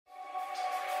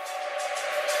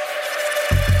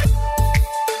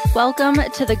Welcome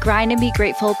to the Grind and Be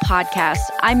Grateful podcast.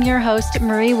 I'm your host,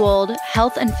 Marie Wold,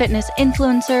 health and fitness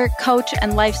influencer, coach,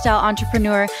 and lifestyle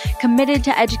entrepreneur, committed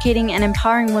to educating and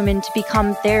empowering women to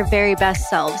become their very best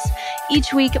selves.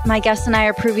 Each week, my guests and I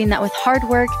are proving that with hard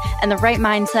work and the right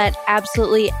mindset,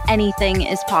 absolutely anything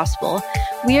is possible.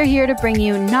 We are here to bring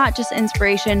you not just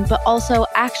inspiration, but also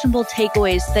actionable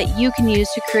takeaways that you can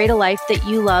use to create a life that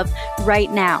you love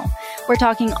right now. We're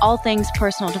talking all things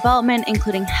personal development,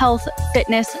 including health,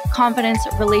 fitness, confidence,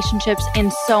 relationships,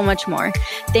 and so much more.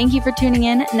 Thank you for tuning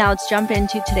in. Now let's jump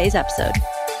into today's episode.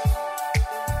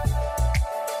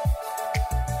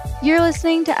 You're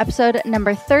listening to episode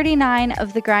number 39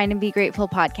 of the Grind and Be Grateful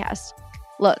podcast.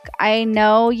 Look, I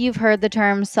know you've heard the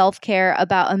term self-care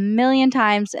about a million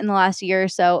times in the last year or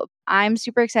so. I'm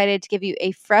super excited to give you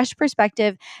a fresh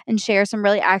perspective and share some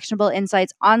really actionable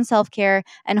insights on self-care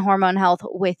and hormone health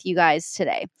with you guys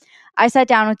today. I sat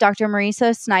down with Dr.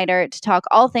 Mariza Snyder to talk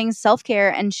all things self-care,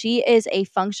 and she is a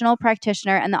functional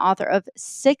practitioner and the author of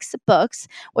 6 books,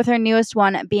 with her newest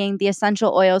one being The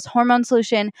Essential Oils Hormone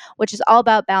Solution, which is all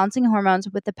about balancing hormones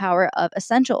with the power of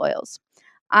essential oils.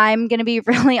 I'm going to be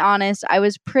really honest. I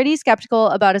was pretty skeptical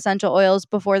about essential oils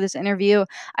before this interview.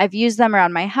 I've used them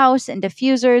around my house in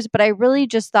diffusers, but I really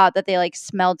just thought that they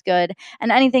smelled good, and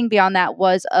anything beyond that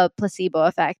was a placebo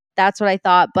effect. That's what I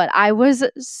thought, but I was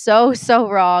so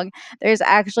wrong. There's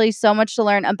actually so much to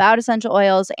learn about essential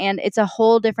oils, and it's a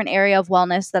whole different area of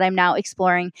wellness that I'm now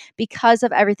exploring because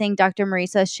of everything Dr.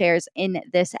 Mariza shares in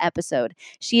this episode.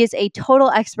 She is a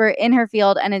total expert in her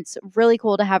field, and it's really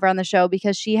cool to have her on the show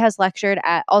because she has lectured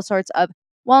at all sorts of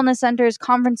wellness centers,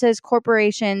 conferences,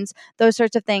 corporations, those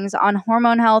sorts of things on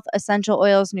hormone health, essential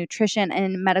oils, nutrition,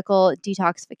 and medical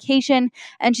detoxification.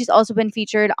 And she's also been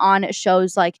featured on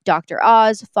shows like Dr.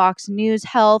 Oz, Fox News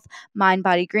Health, Mind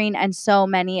Body Green, and so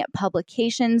many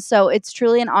publications. So it's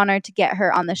truly an honor to get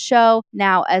her on the show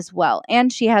now as well.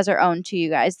 And she has her own too,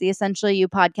 you guys. The Essentially You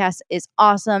podcast is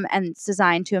awesome, and it's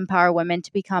designed to empower women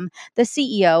to become the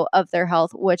CEO of their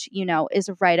health, which, you know, is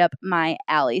right up my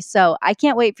alley. So I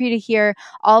can't wait for you to hear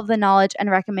all of the knowledge and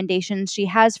recommendations she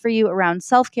has for you around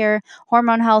self-care,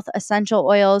 hormone health, essential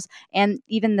oils, and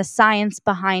even the science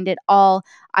behind it all.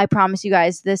 I promise you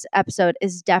guys, this episode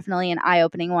is definitely an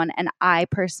eye-opening one, and I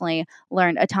personally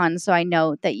learned a ton, so I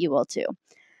know that you will too.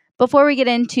 Before we get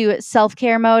into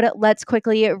self-care mode, let's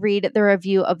quickly read the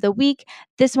review of the week.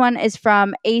 This one is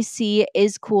from AC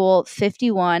is Cool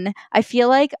 51. I feel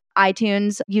like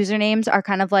iTunes usernames are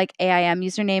kind of like AIM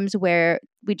usernames, where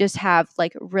we just have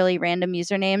really random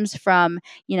usernames from,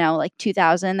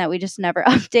 2000 that we just never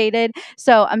updated.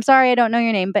 So I'm sorry I don't know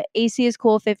your name, but AC is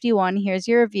Cool 51. Here's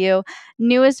your review.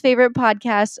 Newest favorite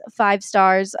podcast, 5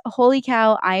 stars. Holy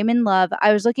cow, I am in love.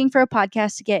 I was looking for a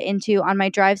podcast to get into on my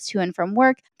drives to and from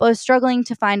work, but was struggling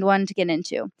to find one to get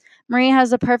into. Marie has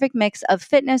the perfect mix of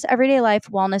fitness, everyday life,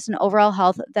 wellness, and overall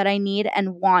health that I need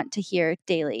and want to hear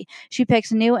daily. She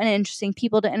picks new and interesting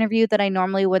people to interview that I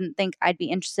normally wouldn't think I'd be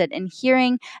interested in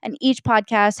hearing, and each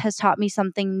podcast has taught me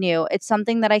something new. It's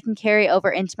something that I can carry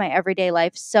over into my everyday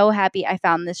life. So happy I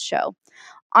found this show.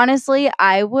 Honestly,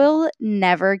 I will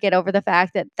never get over the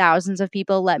fact that thousands of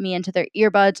people let me into their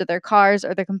earbuds or their cars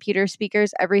or their computer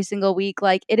speakers every single week.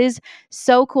 It is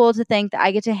so cool to think that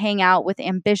I get to hang out with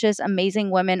ambitious,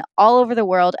 amazing women all over the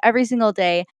world every single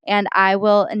day, and I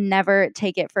will never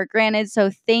take it for granted.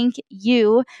 So thank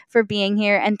you for being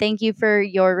here, and thank you for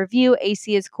your review,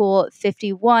 AC is Cool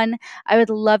 51. I would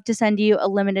love to send you a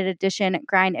limited edition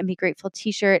Grind and Be Grateful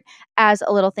t-shirt as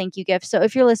a little thank you gift. So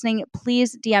if you're listening,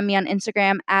 please DM me on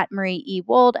Instagram at Marie E.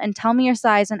 Wold and tell me your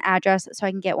size and address so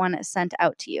I can get one sent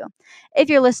out to you. If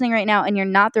you're listening right now and you're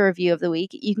not the review of the week,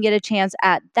 you can get a chance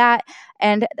at that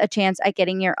and a chance at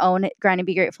getting your own Grind and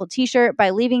Be Grateful t-shirt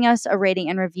by leaving us a rating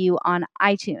and review on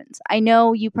iTunes. I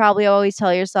know you probably always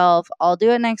tell yourself, I'll do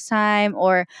it next time,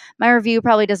 or my review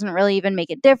probably doesn't really even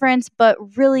make a difference, but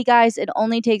really, guys, it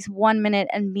only takes 1 minute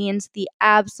and means the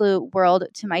absolute world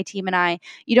to my team and I.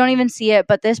 You don't even see it,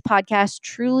 but this podcast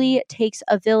truly takes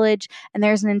a village, and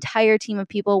there's an entire team of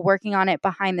people working on it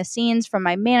behind the scenes, from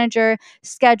my manager,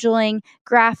 scheduling,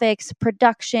 graphics,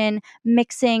 production,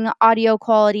 mixing, audio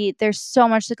quality. There's so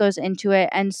much that goes into it.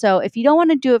 And so if you don't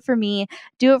want to do it for me,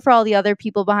 do it for all the other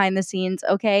people behind the scenes,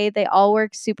 okay? They all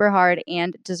work super hard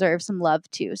and deserve some love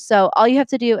too. So all you have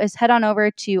to do is head on over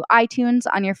to iTunes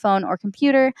on your phone or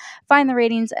computer, find the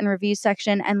ratings and reviews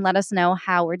section, and let us know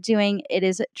how we're doing. It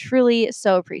is truly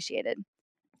so appreciated.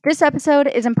 This episode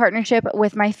is in partnership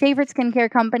with my favorite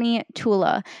skincare company,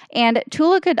 Tula. And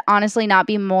Tula could honestly not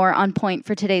be more on point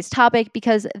for today's topic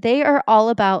because they are all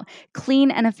about clean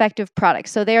and effective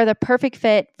products. So they are the perfect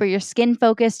fit for your skin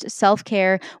focused self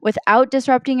care without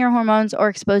disrupting your hormones or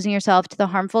exposing yourself to the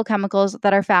harmful chemicals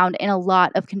that are found in a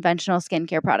lot of conventional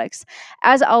skincare products.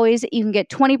 As always, you can get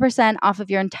 20% off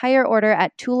of your entire order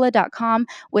at Tula.com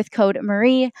with code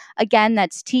Marie. Again,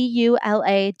 that's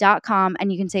TULA.com,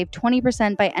 and you can save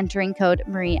 20% by entering code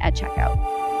Marie at checkout.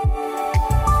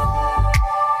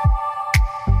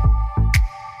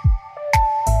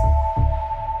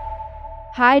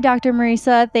 Hi, Dr.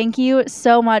 Mariza. Thank you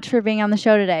so much for being on the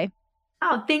show today.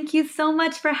 Oh, thank you so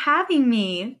much for having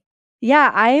me.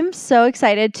 Yeah, I am so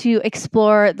excited to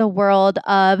explore the world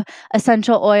of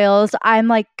essential oils. I'm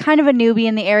like kind of a newbie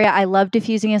in the area. I love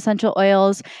diffusing essential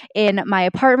oils in my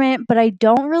apartment, but I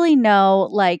don't really know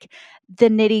like the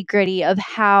nitty gritty of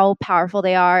how powerful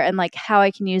they are and like how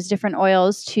I can use different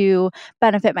oils to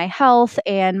benefit my health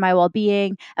and my well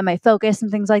being and my focus and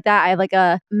things like that. I have like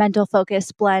a mental focus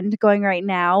blend going right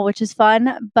now, which is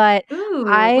fun, but Ooh,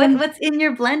 I'm what's in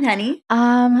your blend, honey?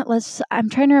 I'm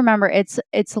trying to remember. It's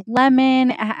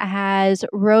lemon, it has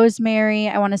rosemary,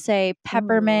 I want to say Ooh.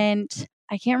 peppermint.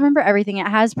 I can't remember everything. It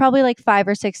has probably like 5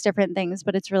 or 6 different things,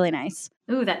 but it's really nice.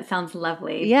 Ooh, that sounds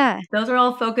lovely. Yeah, Those are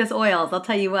all focus oils, I'll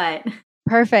tell you what.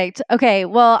 perfect. Okay,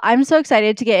 well, I'm so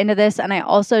excited to get into this and I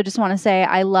also just want to say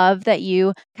I love that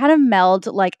you kind of meld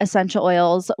like essential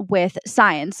oils with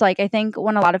science. Like I think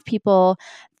when a lot of people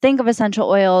think of essential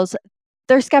oils,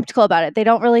 they're skeptical about it. They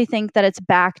don't really think that it's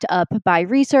backed up by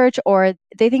research or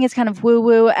they think it's kind of woo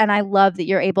woo. And I love that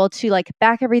you're able to like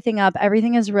back everything up.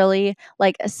 Everything is really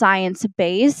like science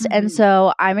based. And Mhm.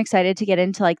 so I'm excited to get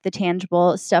into like the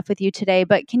tangible stuff with you today.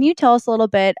 But can you tell us a little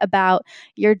bit about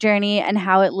your journey and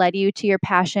how it led you to your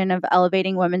passion of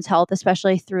elevating women's health,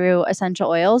 especially through essential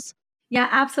oils? Yeah,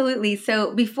 absolutely.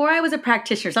 So before I was a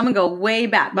practitioner, so I'm going to go way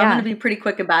back, but I'm going Yeah. to be pretty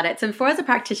quick about it. So before I was a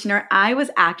practitioner, I was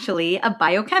actually a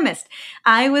biochemist.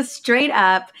 I was straight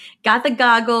up, got the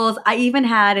goggles. I even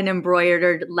had an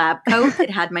embroidered lab coat. It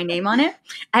had my name on it.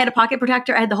 I had a pocket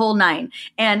protector. I had the whole nine.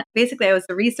 And basically, I was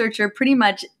a researcher, pretty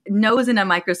much nose in a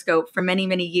microscope for many,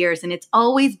 many years. And it's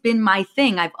always been my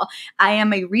thing. I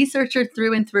am a researcher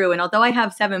through and through. And although I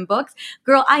have 7 books,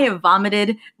 girl, I have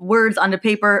vomited words onto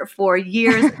paper for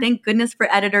years. Thank goodness for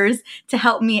editors to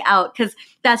help me out because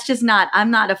I'm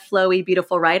not a flowy,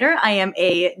 beautiful writer. I am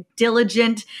a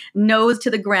diligent, nose to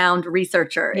the ground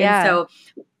researcher. And Yeah. so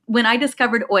when I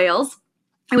discovered oils,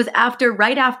 it was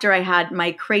right after I had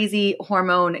my crazy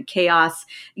hormone chaos.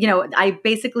 I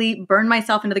basically burned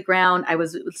myself into the ground. I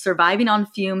was surviving on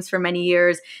fumes for many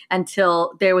years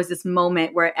until there was this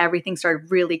moment where everything started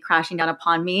really crashing down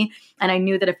upon me. And I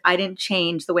knew that if I didn't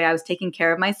change the way I was taking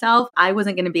care of myself, I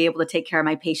wasn't going to be able to take care of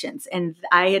my patients. And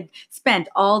I had spent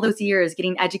all those years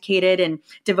getting educated and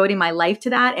devoting my life to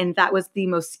that. And that was the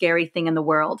most scary thing in the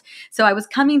world. So I was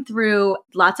coming through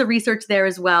lots of research there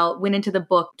as well, went into the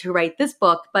book to write this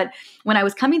book. But when I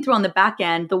was coming through on the back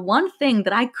end, the one thing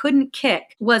that I couldn't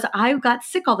kick was I got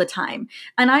sick all the time.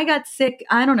 And I got sick,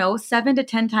 I don't know, 7 to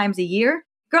 10 times a year.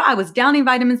 Girl, I was downing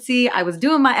vitamin C. I was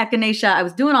doing my echinacea. I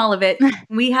was doing all of it.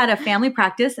 We had a family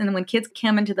practice. And when kids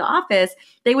came into the office,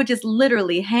 they would just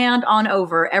literally hand on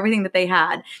over everything that they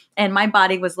had. And my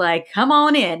body was like, come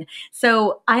on in.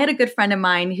 So I had a good friend of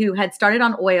mine who had started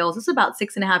on oils. This was about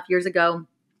 6.5 years ago.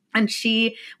 And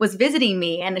she was visiting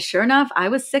me. And sure enough, I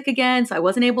was sick again. So I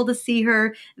wasn't able to see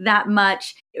her that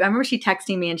much. I remember she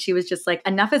texting me and she was just like,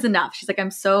 enough is enough. She's like,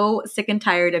 I'm so sick and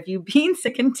tired of you being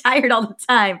sick and tired all the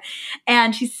time.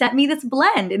 And she sent me this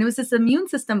blend and it was this immune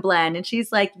system blend. And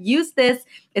she's like, use this.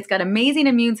 It's got amazing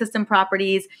immune system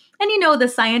properties. And the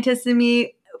scientist in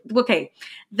me, okay,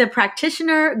 the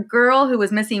practitioner girl who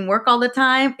was missing work all the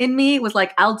time in me was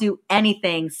like, I'll do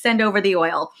anything. Send over the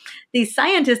oil. The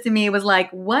scientist in me was like,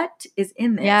 what is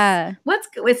in this? Yeah.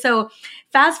 So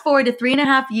fast forward to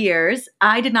 3.5 years,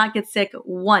 I did not get sick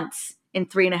once in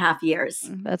 3.5 years.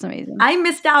 That's amazing. I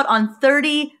missed out on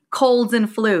 30 colds and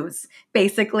flus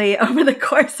basically over the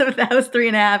course of those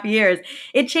 3.5 years.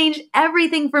 It changed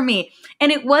everything for me. And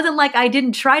it wasn't like I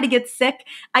didn't try to get sick.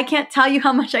 I can't tell you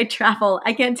how much I travel.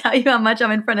 I can't tell you how much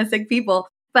I'm in front of sick people.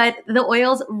 But the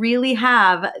oils really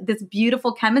have this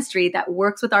beautiful chemistry that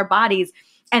works with our bodies.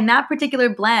 And that particular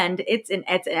blend, it's an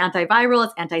antiviral,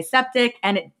 it's antiseptic,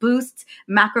 and it boosts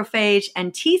macrophage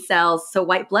and T cells, so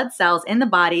white blood cells in the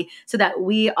body, so that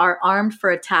we are armed for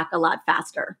attack a lot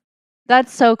faster.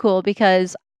 That's so cool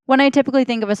because When I typically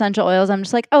think of essential oils, I'm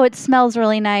just like, oh, it smells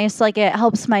really nice. Like it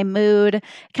helps my mood,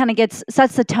 kind of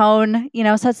sets the tone,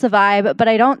 sets the vibe. But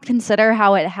I don't consider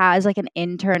how it has like an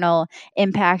internal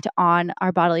impact on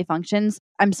our bodily functions.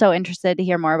 I'm so interested to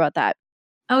hear more about that.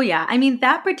 Oh, yeah. I mean,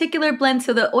 that particular blend,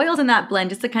 so the oils in that blend,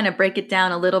 just to kind of break it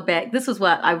down a little bit, this was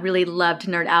what I really love to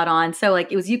nerd out on. So,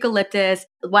 like, it was eucalyptus,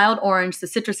 wild orange. The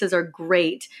citruses are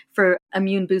great for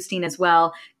immune boosting as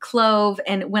well. Clove.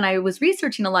 And when I was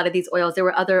researching a lot of these oils, there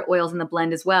were other oils in the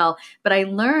blend as well. But I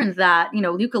learned that,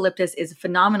 eucalyptus is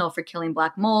phenomenal for killing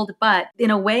black mold. But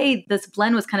in a way, this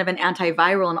blend was kind of an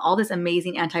antiviral, and all this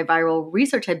amazing antiviral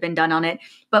research had been done on it.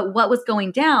 But what was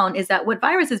going down is that what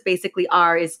viruses basically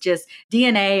are is just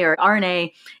DNA or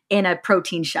RNA in a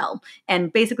protein shell.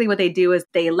 And basically what they do is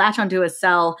they latch onto a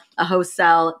cell, a host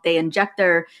cell, they inject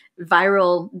their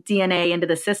viral DNA into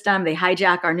the system, they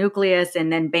hijack our nucleus,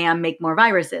 and then bam, make more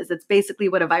viruses. That's basically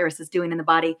what a virus is doing in the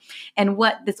body. And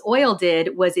what this oil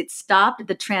did was it stopped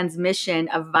the transmission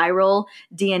of viral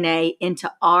DNA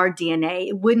into our DNA.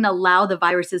 It wouldn't allow the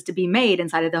viruses to be made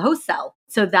inside of the host cell.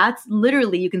 So that's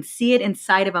literally, you can see it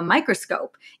inside of a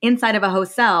microscope, inside of a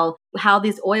host cell, how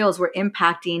these oils were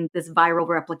impacting this viral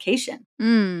replication.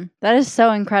 That is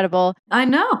so incredible. I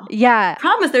know. Yeah.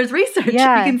 Promise, there's research.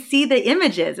 Yeah. You can see the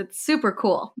images. It's super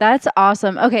cool. That's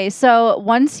awesome. Okay, so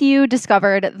once you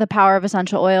discovered the power of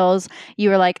essential oils, you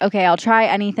were like, okay, I'll try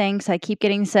anything because I keep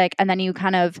getting sick. And then you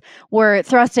kind of were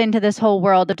thrust into this whole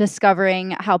world of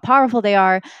discovering how powerful they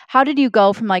are. How did you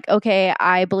go from like, okay,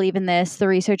 I believe in this, the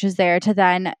research is there, to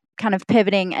then kind of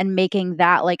pivoting and making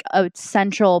that like a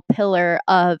central pillar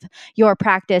of your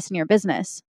practice and your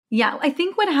business? Yeah, I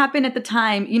think what happened at the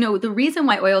time, the reason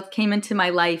why oils came into my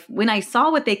life, when I saw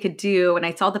what they could do and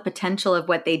I saw the potential of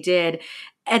what they did,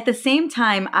 at the same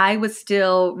time, I was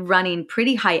still running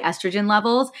pretty high estrogen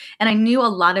levels. And I knew a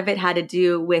lot of it had to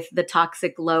do with the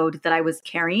toxic load that I was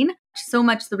carrying. So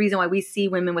much the reason why we see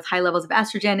women with high levels of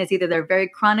estrogen is either they're very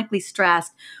chronically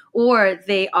stressed or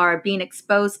they are being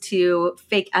exposed to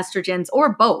fake estrogens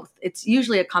or both. It's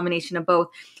usually a combination of both.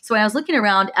 So when I was looking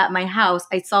around at my house,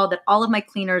 I saw that all of my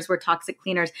cleaners were toxic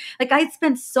cleaners. Like I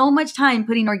spent so much time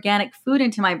putting organic food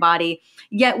into my body,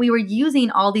 yet we were using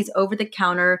all these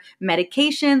over-the-counter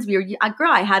medications.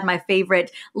 I had my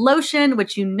favorite lotion,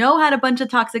 which had a bunch of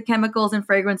toxic chemicals and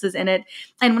fragrances in it.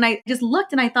 And when I just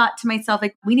looked and I thought to myself,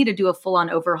 like, we need to do a full-on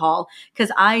overhaul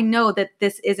because I know that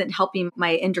this isn't helping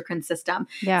my endocrine system.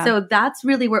 Yeah. So that's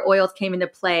really where oils came into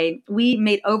play. We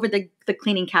made over the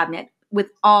cleaning cabinet with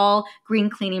all green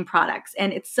cleaning products.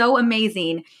 And it's so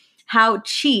amazing how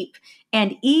cheap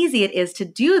and easy it is to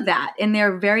do that. And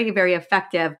they're very, very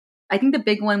effective. I think the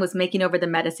big one was making over the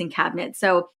medicine cabinet.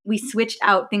 So we switched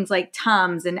out things like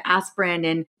Tums and aspirin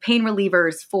and pain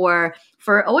relievers for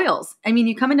oils. I mean,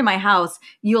 you come into my house,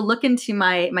 you'll look into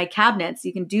my cabinets,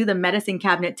 you can do the medicine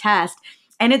cabinet test,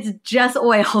 and it's just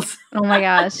oils. Oh my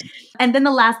gosh. And then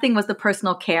the last thing was the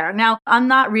personal care. Now, I'm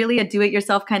not really a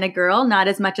do-it-yourself kind of girl, not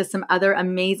as much as some other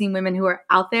amazing women who are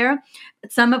out there.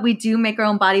 We do make our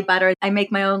own body butter. I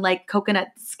make my own like coconut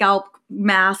scalp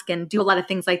mask and do a lot of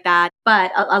things like that.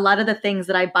 But a lot of the things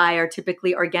that I buy are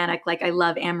typically organic. Like I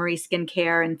love Amory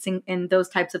skincare and those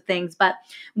types of things. But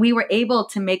we were able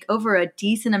to make over a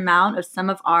decent amount of some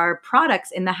of our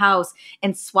products in the house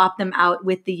and swap them out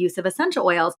with the use of essential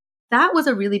oils. That was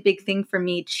a really big thing for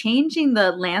me, changing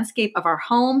the landscape of our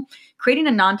home, creating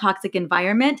a non-toxic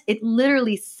environment. It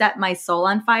literally set my soul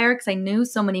on fire because I knew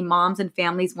so many moms and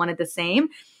families wanted the same.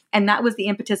 And that was the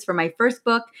impetus for my first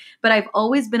book. But I've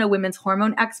always been a women's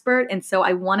hormone expert. And so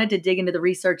I wanted to dig into the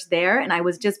research there. And I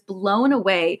was just blown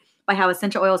away by how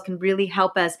essential oils can really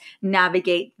help us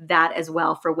navigate that as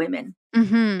well for women.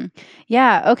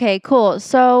 Yeah. Okay, cool.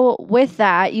 So with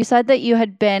that, you said that you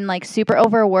had been like super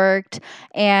overworked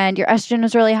and your estrogen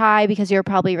was really high because you're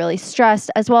probably really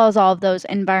stressed, as well as all of those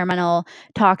environmental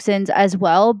toxins as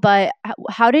well. But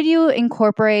how did you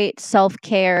incorporate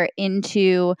self-care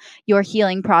into your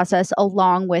healing process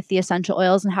along with the essential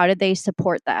oils, and how did they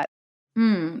support that?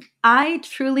 I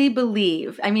truly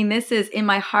believe, I mean, this is in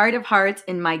my heart of hearts,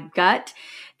 in my gut,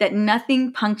 that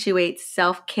nothing punctuates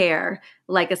self-care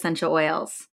like essential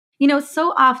oils.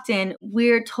 So often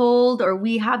we're told or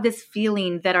we have this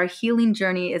feeling that our healing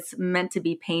journey is meant to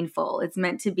be painful. It's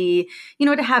meant to be,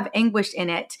 to have anguish in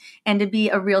it and to be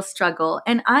a real struggle.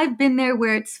 And I've been there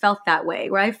where it's felt that way,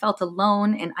 where I felt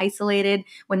alone and isolated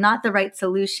with not the right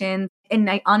solution. And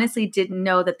I honestly didn't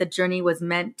know that the journey was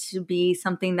meant to be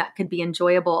something that could be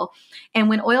enjoyable. And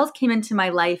when oils came into my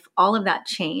life, all of that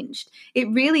changed. It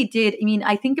really did. I mean,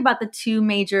 I think about the two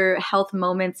major health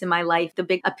moments in my life, the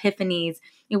big epiphanies.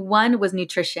 One was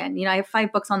nutrition. I have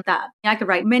 5 books on that. I could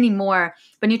write many more,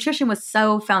 but nutrition was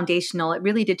so foundational. It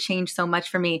really did change so much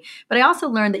for me. But I also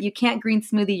learned that you can't green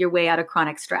smoothie your way out of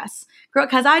chronic stress. Girl,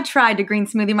 because I tried to green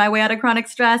smoothie my way out of chronic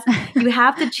stress. You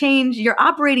have to change your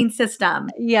operating system.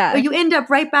 Yeah. Or you end up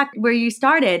right back where you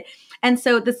started. And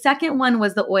so the second one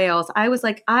was the oils. I was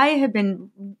like, I have been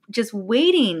just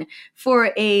waiting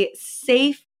for a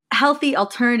safe, healthy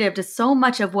alternative to so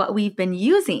much of what we've been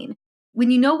using.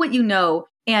 When you know what you know,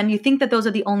 and you think that those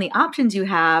are the only options you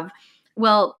have,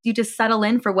 well, you just settle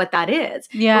in for what that is.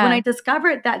 Yeah. But when I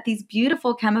discovered that these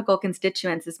beautiful chemical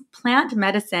constituents, this plant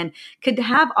medicine could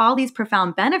have all these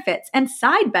profound benefits and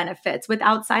side benefits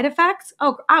without side effects,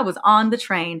 oh, I was on the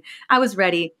train. I was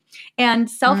ready. And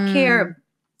self-care,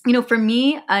 for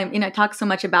me, I talk so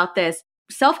much about this.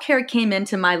 Self-care came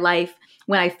into my life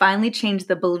when I finally changed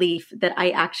the belief that I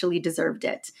actually deserved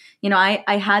it.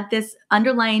 I had this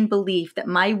underlying belief that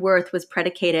my worth was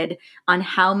predicated on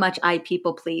how much I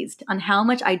people pleased, on how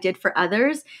much I did for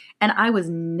others. And I was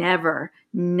never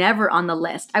on the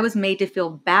list. I was made to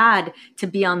feel bad to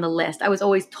be on the list. I was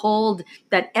always told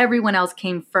that everyone else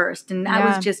came first. And I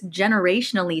was just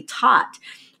generationally taught.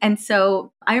 And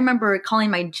so I remember calling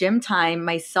my gym time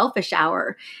my selfish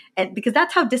hour, because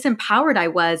that's how disempowered I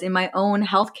was in my own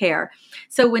healthcare.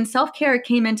 So when self-care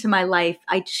came into my life,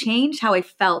 I changed how I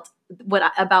felt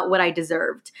about what I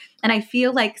deserved. And I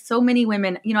feel like so many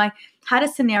women, I had a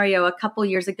scenario a couple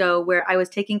years ago where I was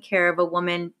taking care of a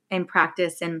woman in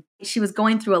practice, and she was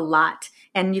going through a lot.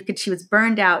 And she was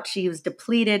burned out. She was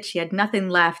depleted. She had nothing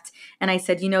left. And I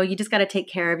said, you just got to take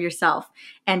care of yourself.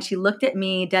 And she looked at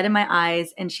me dead in my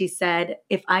eyes and she said,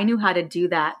 if I knew how to do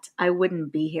that, I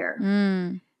wouldn't be here.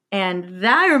 And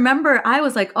that I remember, I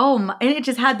was like, and it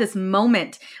just had this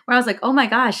moment where I was like, oh my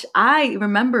gosh, I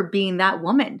remember being that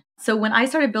woman. So when I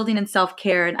started building in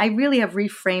self-care, and I really have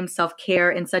reframed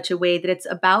self-care in such a way that it's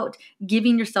about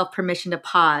giving yourself permission to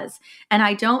pause. And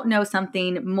I don't know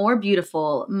something more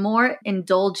beautiful, more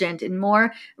indulgent, and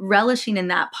more relishing in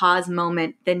that pause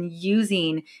moment than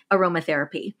using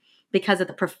aromatherapy, because of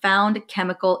the profound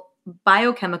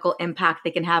biochemical impact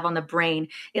they can have on the brain.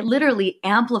 It literally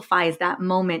amplifies that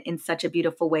moment in such a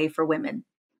beautiful way for women.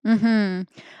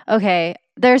 Okay.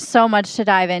 There's so much to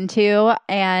dive into,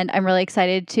 and I'm really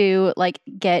excited to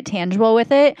get tangible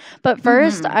with it. But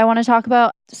first, I want to talk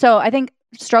about, so I think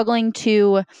struggling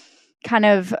to kind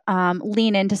of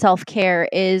lean into self-care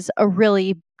is a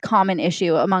really common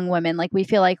issue among women. We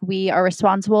feel like we are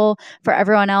responsible for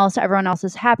everyone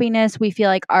else's happiness. We feel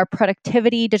like our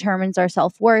productivity determines our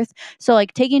self-worth. So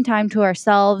taking time to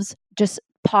ourselves, just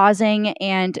pausing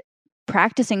and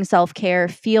practicing self-care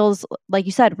feels, like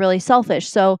you said, really selfish.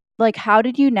 So how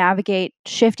did you navigate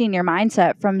shifting your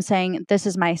mindset from saying, this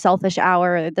is my selfish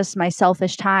hour, or this is my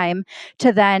selfish time,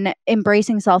 to then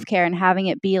embracing self-care and having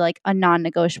it be a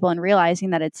non-negotiable and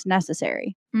realizing that it's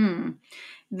necessary?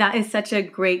 That is such a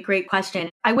great, great question.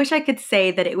 I wish I could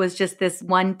say that it was just this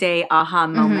one day aha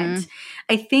moment.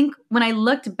 I think when I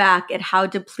looked back at how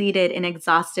depleted and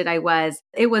exhausted I was,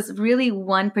 it was really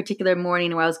one particular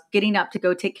morning where I was getting up to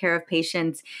go take care of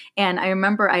patients. And I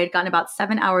remember I had gotten about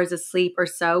 7 hours of sleep or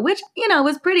so, which,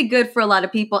 was pretty good for a lot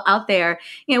of people out there.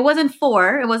 It wasn't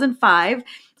 4, it wasn't 5.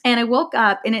 And I woke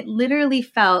up and it literally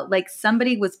felt like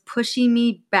somebody was pushing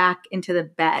me back into the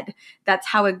bed. That's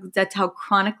how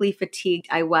chronically fatigued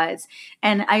I was.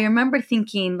 And I remember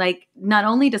thinking, not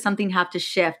only does something have to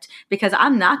shift, because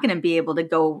I'm not going to be able to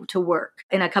go to work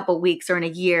in a couple weeks or in a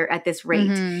year at this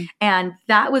rate. And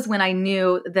that was when I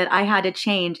knew that I had to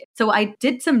change. So I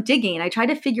did some digging. I tried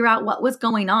to figure out what was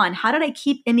going on. How did I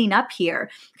keep ending up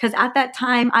here? Because at that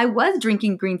time I was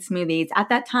drinking green smoothies. At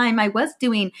that time I was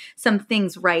doing some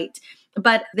things right.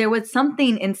 But there was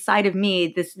something inside of me,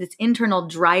 this internal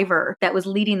driver that was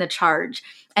leading the charge.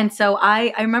 And so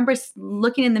I remember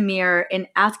looking in the mirror and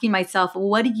asking myself,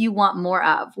 what do you want more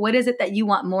of? What is it that you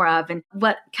want more of? And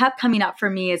what kept coming up for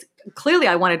me is clearly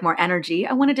I wanted more energy.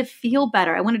 I wanted to feel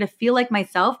better. I wanted to feel like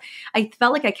myself. I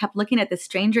felt like I kept looking at the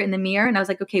stranger in the mirror and I was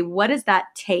like, okay, what does that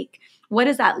take? What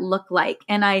does that look like?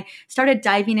 And I started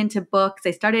diving into books.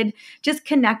 I started just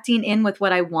connecting in with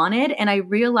what I wanted. And I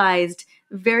realized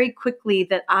very quickly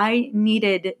that I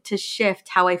needed to shift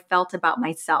how I felt about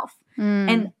myself.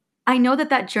 And I know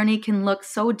that journey can look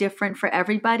so different for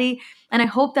everybody. And I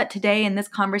hope that today in this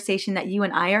conversation that you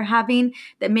and I are having,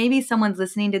 that maybe someone's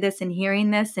listening to this and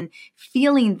hearing this and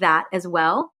feeling that as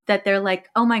well, that they're like,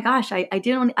 oh my gosh, I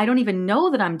don't even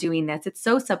know that I'm doing this. It's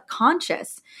so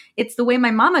subconscious. It's the way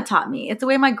my mama taught me. It's the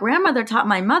way my grandmother taught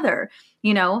my mother,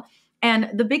 And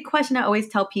the big question I always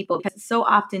tell people, because so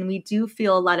often we do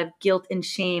feel a lot of guilt and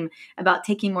shame about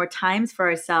taking more times for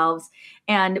ourselves.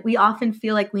 And we often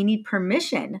feel like we need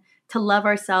permission to love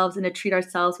ourselves and to treat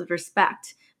ourselves with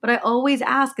respect. But I always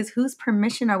ask is whose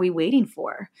permission are we waiting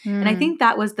for? And I think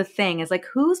that was the thing is like,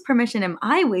 whose permission am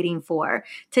I waiting for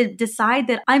to decide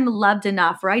that I'm loved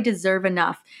enough or I deserve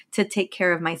enough to take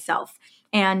care of myself?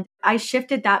 And I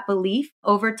shifted that belief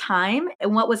over time.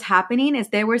 And what was happening is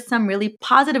there were some really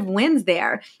positive wins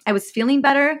there. I was feeling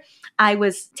better. I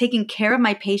was taking care of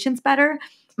my patients better.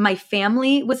 My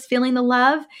family was feeling the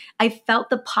love. I felt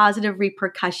the positive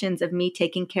repercussions of me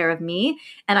taking care of me.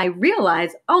 And I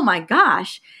realized, oh my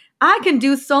gosh, I can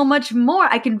do so much more.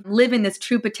 I can live in this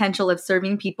true potential of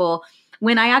serving people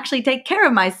when I actually take care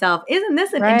of myself. Isn't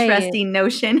this an interesting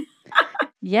notion?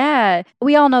 Yeah.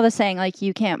 We all know the saying, like,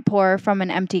 you can't pour from an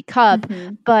empty cup,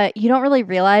 but you don't really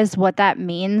realize what that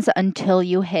means until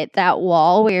you hit that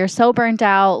wall where you're so burnt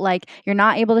out, like, you're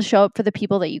not able to show up for the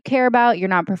people that you care about, you're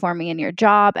not performing in your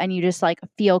job, and you just, like,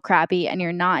 feel crappy and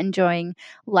you're not enjoying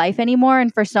life anymore.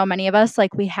 And for so many of us,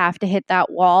 like, we have to hit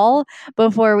that wall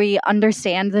before we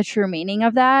understand the true meaning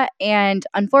of that. And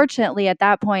unfortunately, at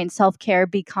that point, self-care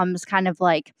becomes kind of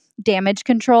like damage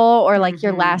control or like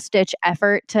your last ditch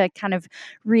effort to kind of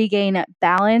regain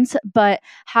balance. But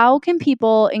how can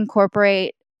people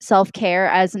incorporate self-care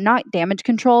as not damage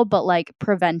control, but like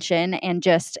prevention and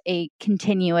just a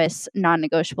continuous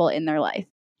non-negotiable in their life?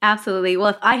 Absolutely. Well,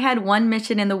 if I had one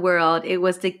mission in the world, it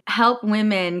was to help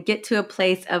women get to a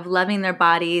place of loving their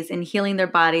bodies and healing their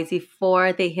bodies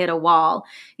before they hit a wall.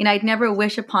 I'd never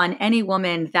wish upon any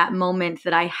woman that moment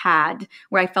that I had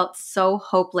where I felt so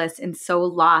hopeless and so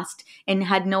lost and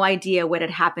had no idea what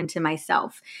had happened to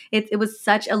myself. It was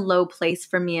such a low place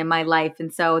for me in my life.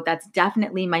 And so that's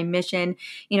definitely my mission.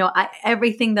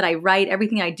 Everything that I write,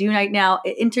 everything I do right now,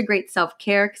 it integrates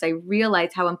self-care because I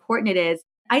realize how important it is.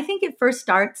 I think it first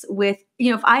starts with,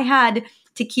 if I had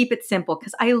to keep it simple,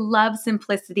 because I love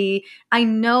simplicity. I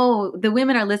know the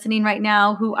women are listening right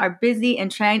now who are busy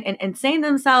and trying and saying to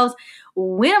themselves,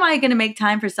 when am I going to make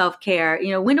time for self-care?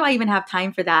 When do I even have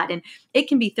time for that? And it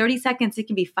can be 30 seconds. It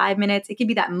can be 5 minutes. It can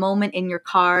be that moment in your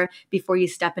car before you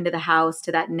step into the house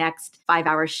to that next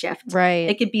 5-hour shift. Right.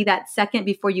 It could be that second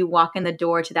before you walk in the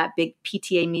door to that big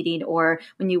PTA meeting or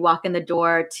when you walk in the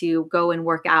door to go and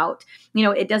work out.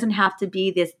 It doesn't have to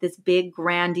be this big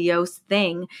grandiose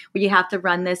thing where you have to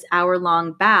run this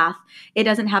hour-long bath. It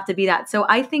doesn't have to be that. So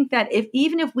I think that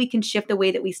even if we can shift the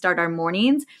way that we start our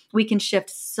mornings, we can shift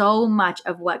so much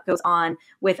of what goes on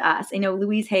with us.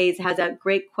 Louise Hayes has a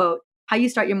great quote, how you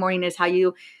start your morning is how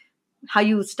you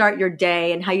start your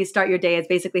day, and how you start your day is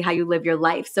basically how you live your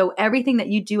life. So everything that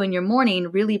you do in your morning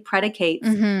really predicates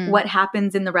what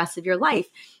happens in the rest of your life.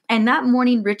 And that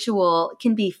morning ritual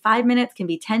can be 5 minutes, can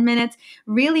be 10 minutes.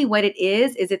 Really what it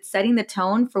is it's setting the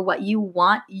tone for what you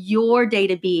want your day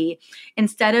to be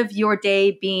instead of your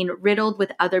day being riddled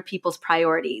with other people's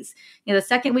priorities. The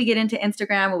second we get into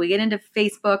Instagram or we get into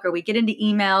Facebook or we get into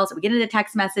emails or we get into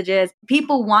text messages,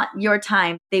 people want your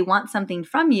time. They want something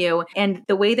from you. And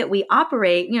the way that we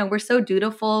operate, we're so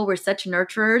dutiful, we're such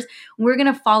nurturers, we're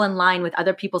going to fall in line with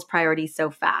other people's priorities so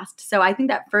fast. So I think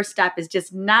that first step is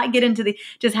just not get into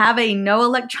just have a no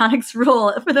electronics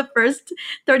rule for the first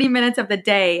 30 minutes of the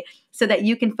day so that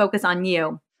you can focus on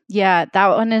you. Yeah, that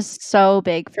one is so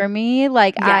big for me.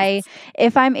 Like Yes.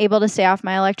 if I'm able to stay off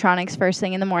my electronics first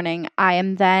thing in the morning, I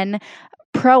am then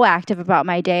proactive about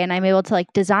my day and I'm able to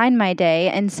like design my day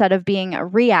instead of being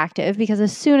reactive, because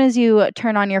as soon as you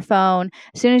turn on your phone,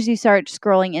 as soon as you start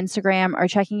scrolling Instagram or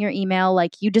checking your email,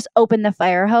 like you just open the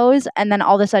fire hose and then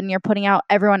all of a sudden you're putting out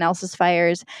everyone else's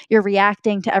fires. You're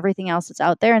reacting to everything else that's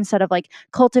out there instead of like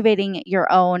cultivating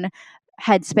your own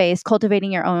headspace,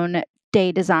 cultivating your own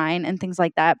day design and things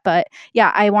like that. But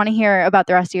yeah, I want to hear about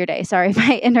the rest of your day. Sorry if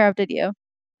I interrupted you.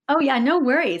 Oh, yeah, no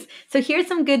worries. So here's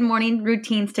some good morning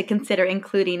routines to consider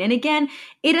including. And again,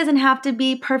 it doesn't have to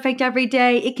be perfect every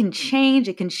day. It can change,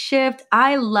 it can shift.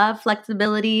 I love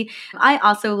flexibility. I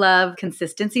also love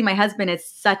consistency. My husband is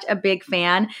such a big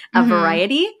fan of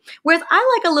variety, whereas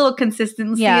I like a little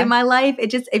consistency in my life.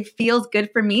 It feels good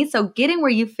for me. So getting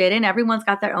where you fit in, everyone's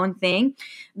got their own thing.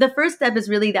 The first step is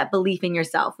really that belief in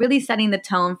yourself, really setting the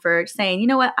tone for saying, you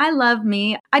know what, I love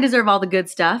me. I deserve all the good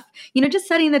stuff. Just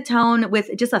setting the tone with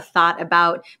just a thought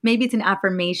about, maybe it's an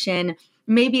affirmation,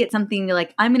 maybe it's something you're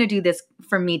like, I'm going to do this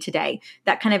for me today.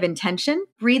 That kind of intention.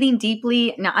 Breathing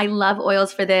deeply. Now, I love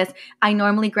oils for this. I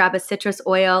normally grab a citrus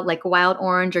oil like wild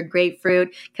orange or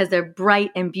grapefruit because they're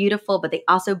bright and beautiful, but they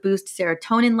also boost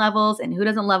serotonin levels. And who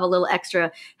doesn't love a little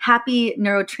extra happy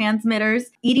neurotransmitters?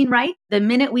 Eating right. The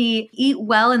minute we eat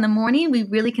well in the morning, we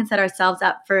really can set ourselves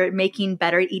up for making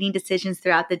better eating decisions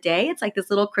throughout the day. It's like this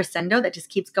little crescendo that just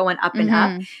keeps going up and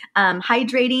up.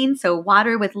 Hydrating, so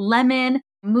water with lemon,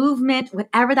 movement,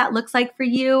 whatever that looks like for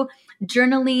you.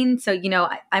 Journaling. So,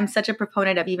 I'm such a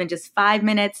proponent of even just 5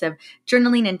 minutes of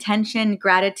journaling, intention,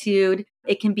 gratitude.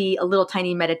 It can be a little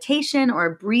tiny meditation or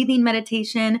a breathing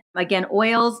meditation. Again,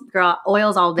 oils, girl,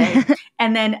 oils all day.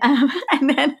 And then,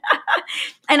 and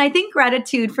I think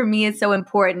gratitude for me is so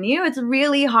important. It's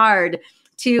really hard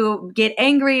to get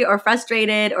angry or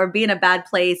frustrated or be in a bad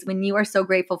place when you are so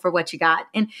grateful for what you got.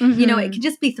 And, it can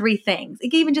just be 3 things. It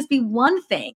can even just be one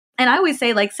thing. And I always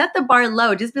say, like, set the bar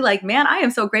low. Just be like, man, I am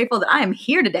so grateful that I am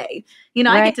here today.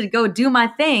 I get to go do my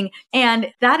thing.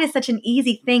 And that is such an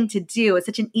easy thing to do. It's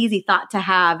such an easy thought to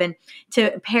have. And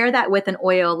to pair that with an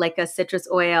oil like a citrus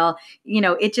oil,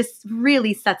 it just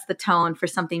really sets the tone for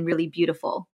something really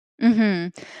beautiful.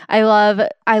 I love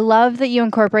that you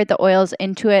incorporate the oils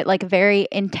into it like very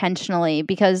intentionally,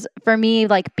 because for me,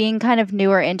 like being kind of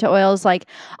newer into oils, like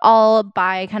I'll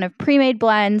buy kind of pre-made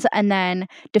blends and then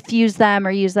diffuse them or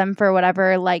use them for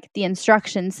whatever like the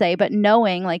instructions say, but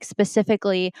knowing like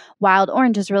specifically wild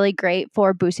orange is really great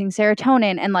for boosting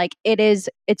serotonin, and like it's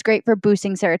great for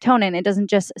boosting serotonin. It doesn't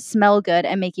just smell good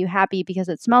and make you happy because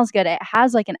it smells good. It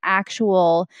has like an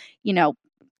actual,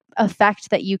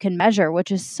 effect that you can measure,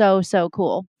 which is so, so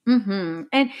cool.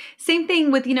 And same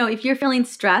thing with, if you're feeling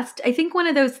stressed, I think one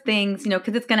of those things,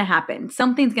 because it's going to happen.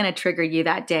 Something's going to trigger you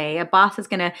that day. A boss is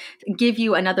going to give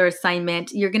you another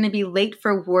assignment. You're going to be late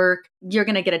for work. You're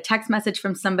going to get a text message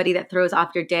from somebody that throws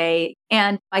off your day.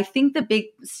 And I think the big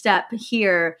step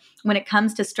here when it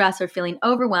comes to stress or feeling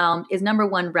overwhelmed is number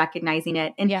one, recognizing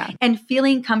it and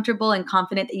feeling comfortable and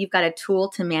confident that you've got a tool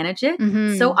to manage it.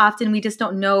 So often we just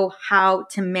don't know how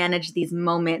to manage these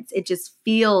moments. It just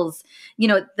feels,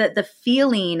 the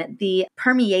feeling, the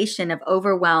permeation of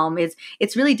overwhelm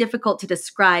it's really difficult to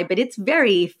describe, but it's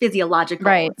very physiological.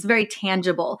 Right. It's very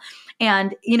tangible.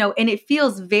 And, and it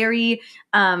feels very,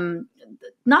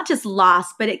 not just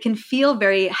lost, but it can feel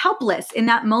very helpless in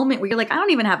that moment where you're like, I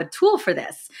don't even have a tool for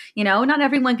this. Not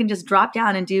everyone can just drop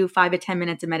down and do 5 to 10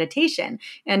 minutes of meditation.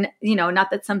 And, not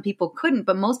that some people couldn't,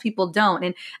 but most people don't.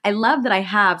 And I love that I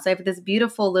have this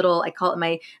beautiful little, I call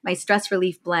it my stress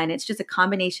relief blend. It's just a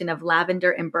combination of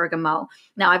lavender and bergamot.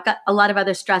 Now I've got a lot of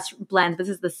other stress blends. This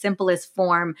is the simplest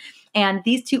form. And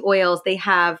these 2 oils, they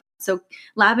have, so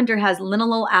lavender has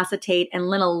linalool acetate and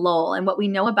linalool. And what we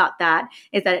know about that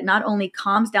is that it not only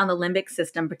calms down the limbic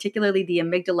system, particularly the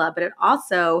amygdala, but it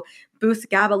also boosts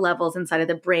GABA levels inside of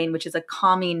the brain, which is a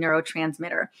calming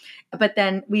neurotransmitter. But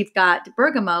then we've got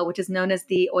bergamot, which is known as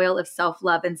the oil of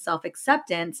self-love and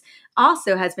self-acceptance,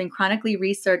 also has been chronically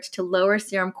researched to lower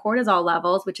serum cortisol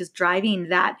levels, which is driving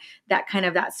that kind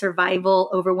of that survival,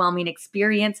 overwhelming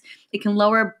experience. It can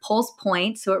lower pulse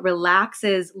points, so it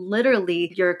relaxes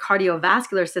literally your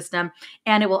cardiovascular system,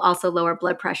 and it will also lower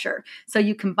blood pressure. So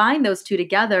you combine those 2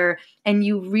 together, and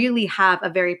you really have a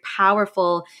very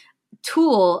powerful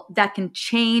tool that can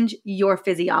change your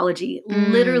physiology.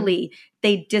 Literally,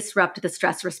 they disrupt the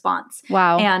stress response.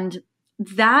 Wow. And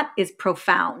that is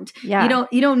profound. Yeah.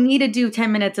 You don't need to do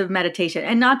 10 minutes of meditation.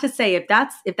 And not to say if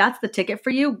that's the ticket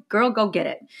for you, girl, go get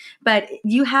it. But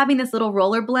you having this little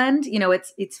roller blend,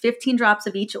 it's 15 drops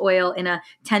of each oil in a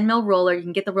 10 ml roller. You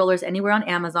can get the rollers anywhere on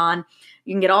Amazon.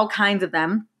 You can get all kinds of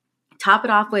them. Top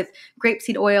it off with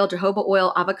grapeseed oil, jojoba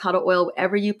oil, avocado oil,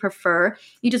 whatever you prefer.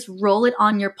 You just roll it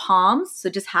on your palms. So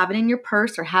just have it in your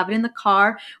purse or have it in the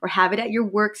car or have it at your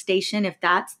workstation if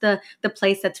that's the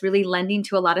place that's really lending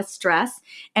to a lot of stress.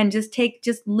 And just take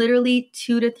literally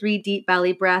 2 to 3 deep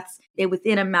belly breaths.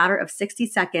 Within a matter of 60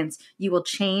 seconds, you will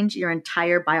change your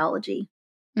entire biology.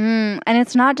 And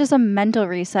it's not just a mental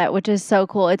reset, which is so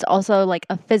cool. It's also like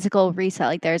a physical reset.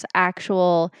 Like there's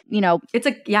actual, it's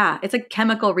a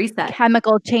chemical reset.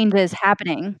 Chemical changes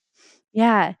happening.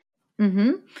 Yeah.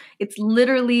 It's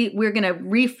literally, we're going to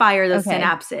refire those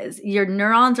synapses. Your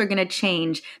neurons are going to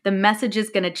change. The message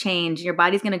is going to change. Your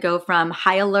body's going to go from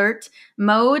high alert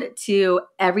mode to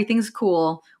everything's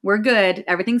cool. We're good.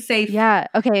 Everything's safe. Yeah.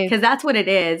 Okay. Because that's what it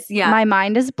is. Yeah. My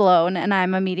mind is blown, and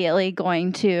I'm immediately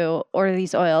going to order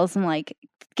these oils and like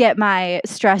get my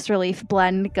stress relief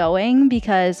blend going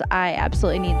because I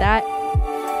absolutely need that.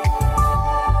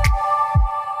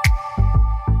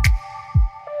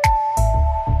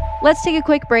 Let's take a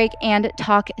quick break and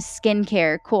talk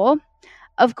skincare. Cool.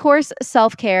 Of course,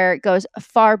 self-care goes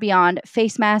far beyond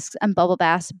face masks and bubble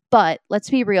baths, but let's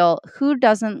be real, who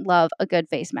doesn't love a good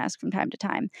face mask from time to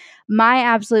time? My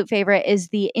absolute favorite is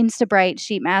the Instabright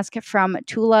sheet mask from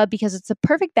Tula because it's a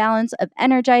perfect balance of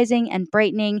energizing and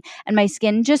brightening, and my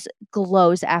skin just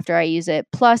glows after I use it.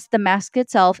 Plus, the mask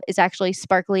itself is actually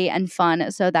sparkly and fun,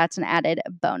 so that's an added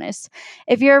bonus.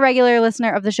 If you're a regular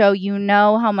listener of the show, you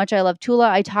know how much I love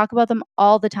Tula. I talk about them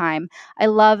all the time. I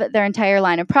love their entire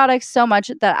line of products so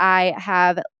much that I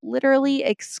have literally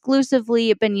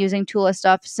exclusively been using Tula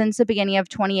stuff since the beginning of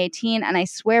 2018, and I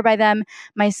swear by them.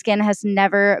 My skin has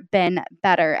never been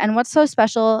better. And what's so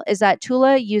special is that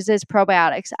Tula uses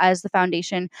probiotics as the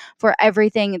foundation for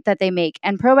everything that they make.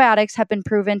 And probiotics have been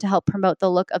proven to help promote the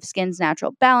look of skin's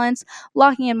natural balance,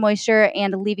 locking in moisture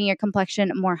and leaving your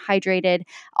complexion more hydrated,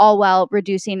 all while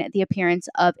reducing the appearance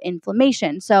of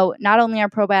inflammation. So not only are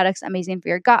probiotics amazing for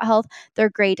your gut health, they're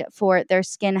great for their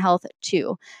skin health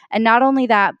too. And not only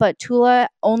that, but Tula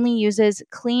only uses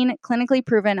clean, clinically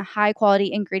proven, high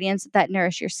quality ingredients that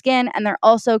nourish your skin, and they're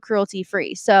also cruelty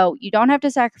free. So you don't have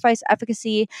to sacrifice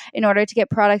efficacy in order to get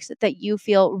products that you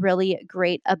feel really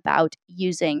great about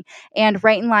using. And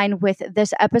right in line with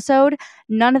this episode,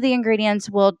 none of the ingredients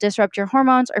will disrupt your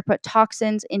hormones or put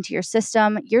toxins into your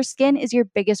system. Your skin is your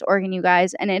biggest organ, you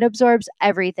guys, and it absorbs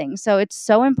everything. So it's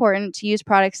so important to use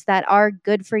products that are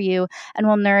good for you and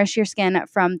will nourish your skin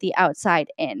from the outside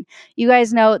in. You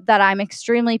guys know that I'm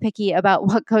extremely picky about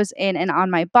what goes in and on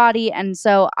my body, and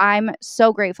so I'm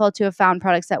so grateful to have found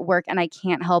products that work, and I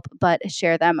can't help but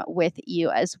share them with you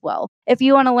as well. If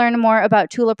you want to learn more about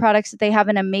Tula products, they have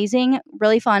an amazing,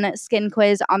 really fun skin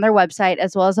quiz on their website,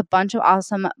 as well as a bunch of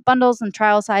awesome bundles and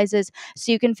trial sizes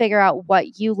so you can figure out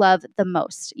what you love the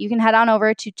most. You can head on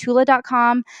over to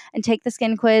Tula.com and take the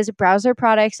skin quiz, browse their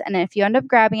products, and if you end up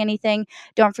grabbing anything,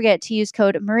 don't forget to use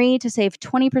code Marie to save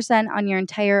 20% on your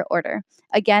entire order.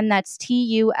 Again, that's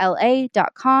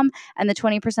TULA.com, and the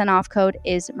 20% off code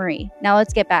is Marie. Now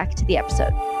let's get back to the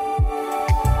episode.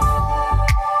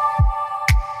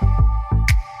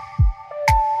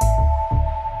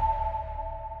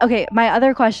 Okay, my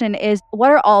other question is,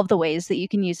 what are all of the ways that you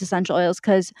can use essential oils?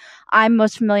 Because I'm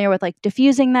most familiar with like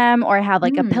diffusing them, or I have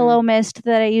like a pillow mist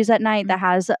that I use at night that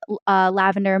has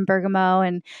lavender and bergamot,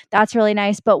 and that's really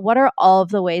nice. But what are all of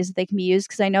the ways that they can be used?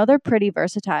 Because I know they're pretty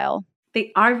versatile.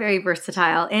 They are very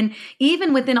versatile. And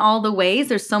even within all the ways,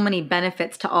 there's so many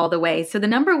benefits to all the ways. So the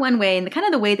number one way, and the kind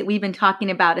of the way that we've been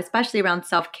talking about, especially around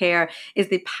self-care, is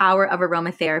the power of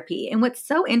aromatherapy. And what's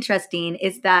so interesting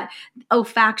is that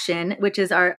olfaction, which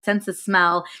is our sense of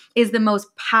smell, is the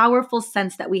most powerful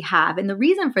sense that we have. And the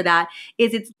reason for that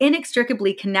is it's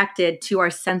inextricably connected to our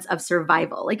sense of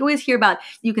survival. Like you always hear about,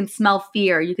 you can smell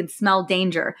fear, you can smell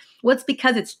danger. Well, it's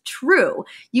because it's true.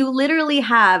 You literally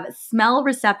have smell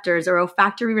receptors or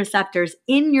olfactory receptors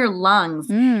in your lungs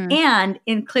and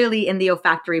clearly in the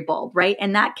olfactory bulb, right?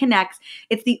 And that connects.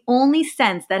 It's the only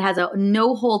sense that has a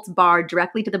no holds barred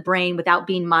directly to the brain without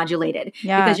being modulated.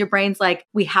 Yeah. Because your brain's like,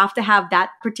 we have to have that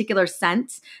particular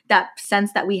sense. That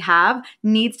sense that we have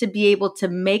needs to be able to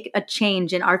make a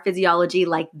change in our physiology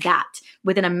like that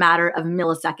within a matter of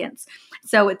milliseconds.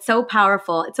 So it's so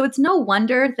powerful. So it's no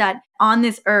wonder that on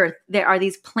this earth, there are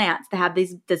these plants that have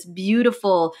this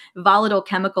beautiful volatile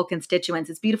chemical constituents,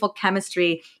 this beautiful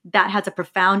chemistry that has a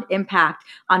profound impact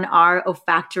on our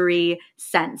olfactory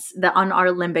sense, on our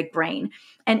limbic brain.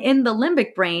 And in the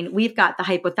limbic brain, we've got the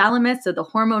hypothalamus, so the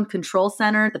hormone control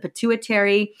center, the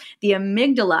pituitary, the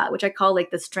amygdala, which I call like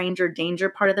the stranger danger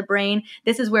part of the brain.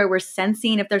 This is where we're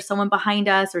sensing if there's someone behind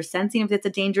us or sensing if it's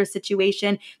a dangerous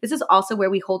situation. This is also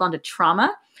where we hold on to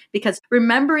trauma, because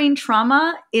remembering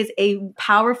trauma is a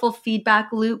powerful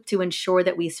feedback loop to ensure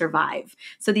that we survive.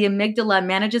 So the amygdala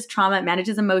manages trauma, it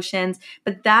manages emotions,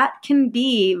 but that can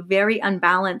be very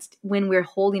unbalanced when we're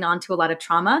holding on to a lot of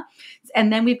trauma.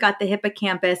 And then we've got the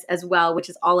hippocampus as well, which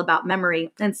is all about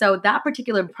memory. And so that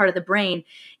particular part of the brain,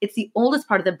 it's the oldest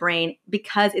part of the brain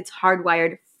because it's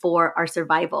hardwired for our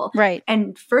survival. Right.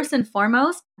 And first and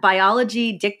foremost,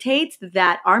 biology dictates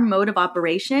that our mode of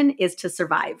operation is to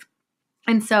survive.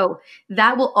 And so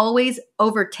that will always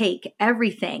overtake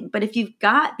everything. But if you've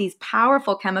got these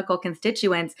powerful chemical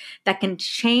constituents that can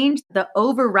change the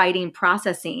overriding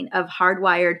processing of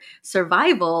hardwired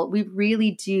survival, we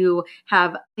really do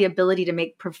have the ability to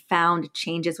make profound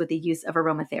changes with the use of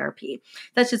aromatherapy.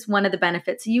 That's just one of the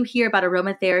benefits. You hear about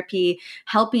aromatherapy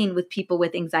helping with people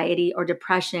with anxiety or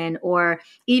depression or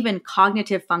even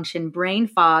cognitive function, brain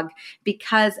fog,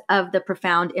 because of the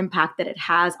profound impact that it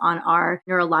has on our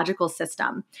neurological system.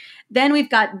 system. Then we've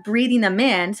got breathing them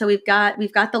in. So we've got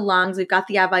the lungs, we've got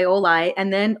the alveoli,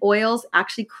 and then oils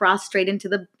actually cross straight into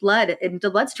the blood, into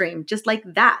the bloodstream, just like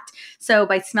that. So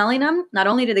by smelling them, not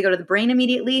only do they go to the brain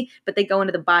immediately, but they go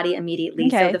into the body immediately.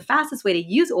 Okay. So the fastest way to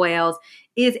use oils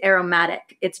is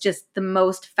aromatic. It's just the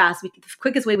the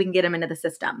quickest way we can get them into the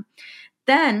system.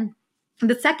 Then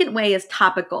the second way is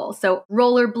topical. So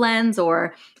roller blends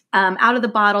or out of the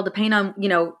bottle, depending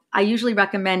on, I usually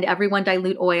recommend everyone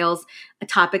dilute oils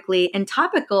topically. And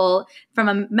topical, from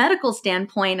a medical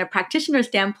standpoint, a practitioner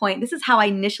standpoint, this is how I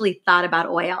initially thought about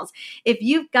oils. If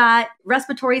you've got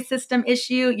respiratory system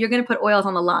issue, you're going to put oils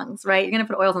on the lungs, right? You're going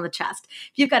to put oils on the chest.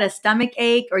 If you've got a stomach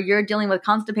ache or you're dealing with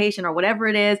constipation or whatever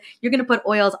it is, you're going to put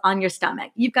oils on your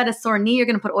stomach. You've got a sore knee, you're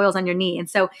going to put oils on your knee. And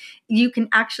so you can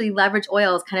actually leverage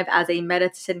oils kind of as a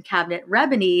medicine cabinet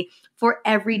remedy for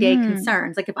everyday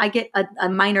concerns. Like if I get a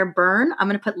minor burn, I'm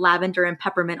going to put lavender and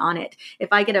peppermint on it. If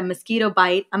I get a mosquito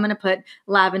bite, I'm going to put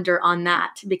lavender on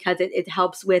that because it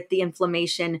helps with the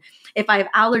inflammation. If I have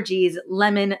allergies,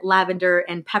 lemon, lavender,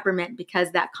 and peppermint,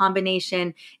 because that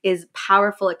combination is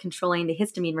powerful at controlling the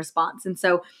histamine response. And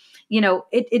so,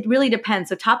 it really depends.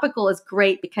 So topical is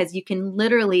great because you can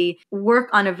literally work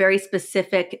on a very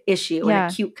specific issue, an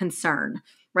acute concern,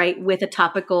 right, with a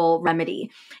topical remedy.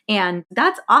 And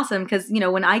that's awesome because,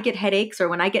 when I get headaches or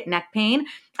when I get neck pain,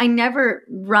 I never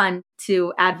run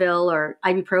to Advil or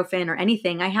ibuprofen or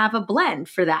anything. I have a blend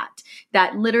for that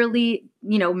literally,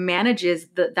 manages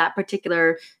that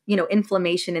particular,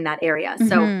 inflammation in that area.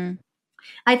 So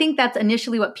I think that's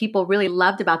initially what people really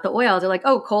loved about the oils. They're like,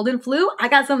 oh, cold and flu, I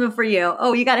got something for you.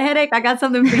 Oh, you got a headache, I got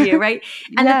something for you, right?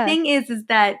 And the thing is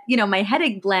that, my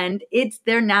headache blend, it's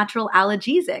their natural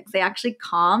analgesics. They actually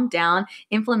calm down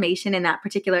inflammation in that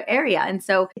particular area. And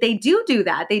so they do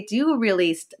that. They do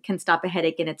really can stop a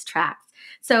headache in its tracks.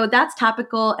 So that's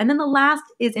topical. And then the last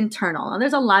is internal. And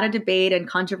there's a lot of debate and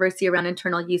controversy around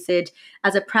internal usage.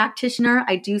 As a practitioner,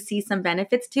 I do see some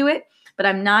benefits to it, but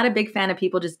I'm not a big fan of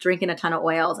people just drinking a ton of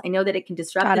oils. I know that it can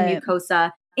disrupt the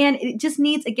mucosa. And it just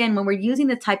needs, again, when we're using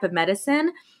this type of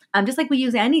medicine, just like we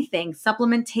use anything,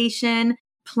 supplementation,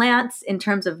 plants in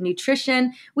terms of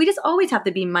nutrition, we just always have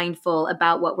to be mindful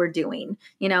about what we're doing.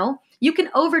 You can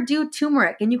overdo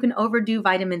turmeric and you can overdo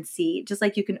vitamin C, just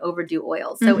like you can overdo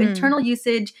oils. So internal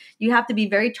usage, you have to be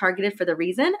very targeted for the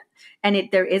reason. And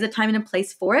there is a time and a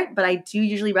place for it, but I do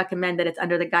usually recommend that it's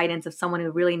under the guidance of someone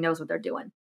who really knows what they're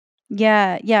doing.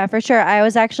 Yeah, for sure. I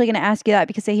was actually going to ask you that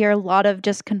because I hear a lot of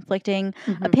just conflicting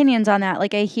opinions on that.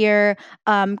 Like I hear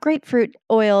grapefruit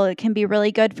oil can be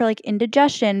really good for like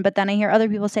indigestion, but then I hear other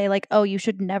people say like, oh, you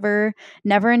should never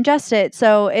ingest it.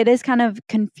 So it is kind of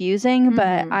confusing,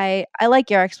 but I like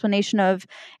your explanation of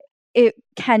it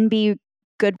can be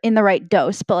good in the right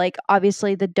dose, but like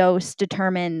obviously the dose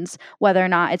determines whether or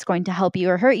not it's going to help you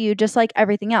or hurt you, just like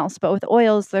everything else. But with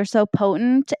oils, they're so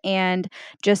potent and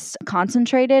just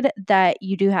concentrated that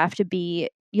you have to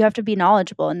be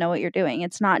knowledgeable and know what you're doing.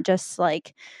 It's not just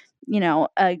like,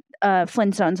 a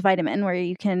Flintstones vitamin where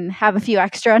you can have a few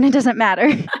extra and it doesn't matter.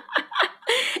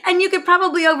 And you could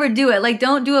probably overdo it. Like,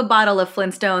 don't do a bottle of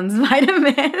Flintstones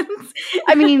vitamins.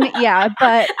 I mean, yeah,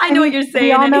 but I know what you're saying.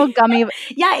 We all know gummy.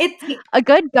 Yeah, it's a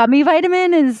good gummy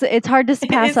vitamin it's hard to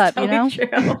pass up. So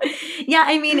true. Yeah,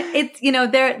 I mean, it's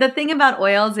the thing about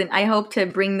oils, and I hope to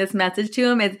bring this message to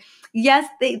them is. Yes,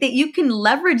 that you can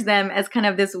leverage them as kind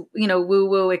of this,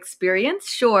 woo-woo experience,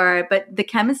 sure, but the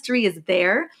chemistry is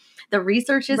there. The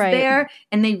research is there,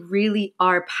 and they really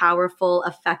are powerful,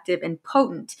 effective, and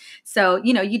potent. So,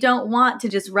 you don't want to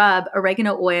just rub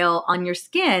oregano oil on your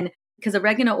skin because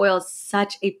oregano oil is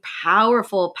such a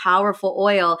powerful, powerful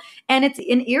oil, and it's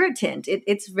an irritant.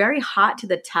 It's very hot to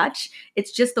the touch.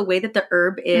 It's just the way that the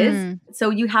herb is.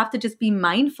 So you have to just be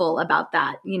mindful about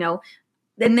that,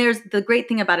 And there's the great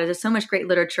thing about it. There's so much great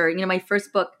literature. My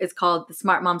first book is called The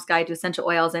Smart Mom's Guide to Essential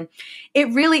Oils. And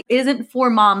it really isn't for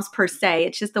moms per se.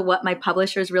 It's just what my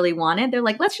publishers really wanted. They're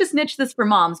like, let's just niche this for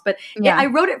moms. But I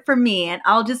wrote it for me, and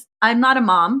I'm not a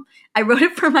mom. I wrote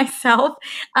it for myself.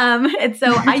 And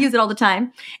so I use it all the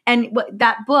time. And what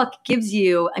that book gives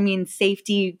you,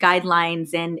 safety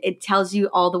guidelines, and it tells you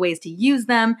all the ways to use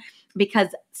them. Because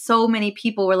so many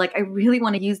people were like, I really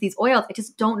want to use these oils. I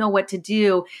just don't know what to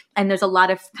do. And there's a lot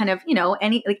of kind of,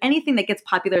 anything that gets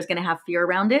popular is going to have fear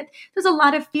around it. There's a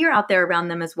lot of fear out there around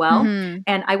them as well.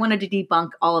 And I wanted to debunk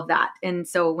all of that. And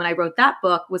so when I wrote that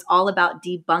book, was all about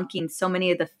debunking so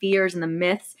many of the fears and the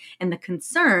myths and the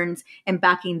concerns and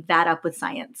backing that up with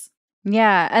science.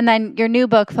 Yeah. And then your new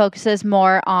book focuses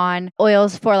more on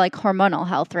oils for like hormonal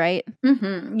health, right?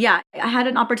 Yeah, I had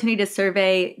an opportunity to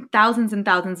survey thousands and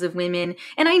thousands of women,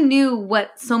 and I knew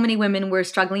what so many women were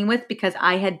struggling with because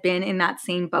I had been in that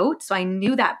same boat. So I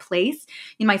knew that place.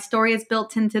 My story is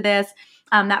built into this.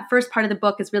 That first part of the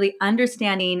book is really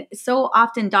understanding. So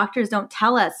often, doctors don't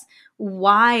tell us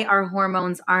why our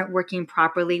hormones aren't working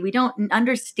properly. We don't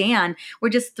understand. We're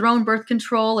just thrown birth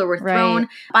control, or we're Right. thrown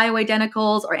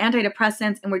bioidenticals or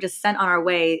antidepressants, and we're just sent on our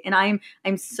way. And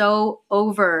I'm so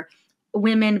over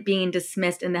women being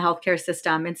dismissed in the healthcare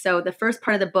system. And so the first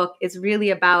part of the book is really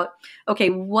about, okay,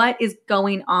 what is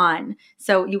going on?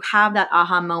 So you have that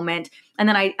aha moment. And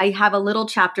then I have a little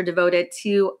chapter devoted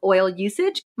to oil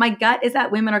usage. My gut is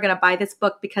that women are going to buy this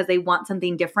book because they want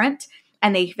something different.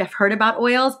 And they have heard about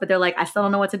oils, but they're like, I still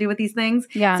don't know what to do with these things.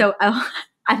 Yeah. So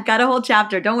I've got a whole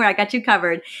chapter. Don't worry, I got you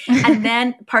covered. And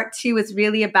then part 2 is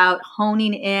really about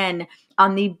honing in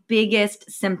on the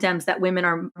biggest symptoms that women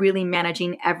are really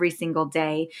managing every single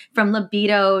day, from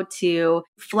libido to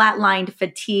flatlined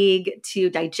fatigue to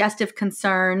digestive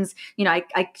concerns.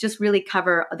 I just really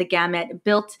cover the gamut,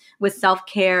 built with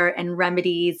self-care and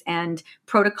remedies and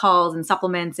protocols and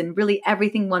supplements and really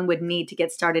everything one would need to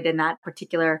get started in that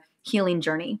particular healing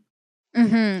journey.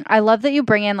 I love that you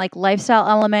bring in like lifestyle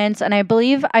elements. And I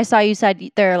believe I saw you said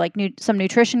there are like some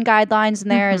nutrition guidelines in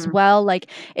there as well.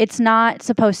 Like it's not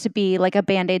supposed to be like a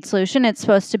band-aid solution. It's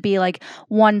supposed to be like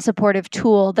one supportive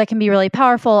tool that can be really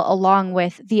powerful along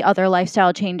with the other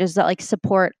lifestyle changes that like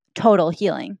support total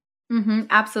healing.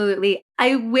 Absolutely.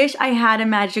 I wish I had a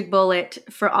magic bullet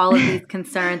for all of these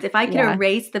concerns. If I could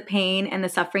erase the pain and the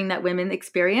suffering that women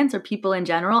experience, or people in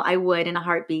general, I would in a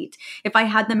heartbeat. If I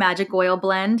had the magic oil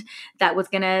blend that was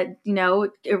going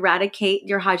to, eradicate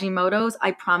your Hashimoto's,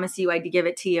 I promise you I'd give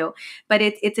it to you. But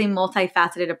it's a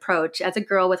multifaceted approach. As a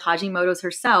girl with Hashimoto's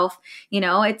herself,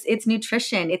 it's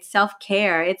nutrition, it's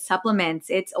self-care, it's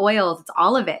supplements, it's oils, it's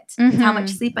all of it. It's how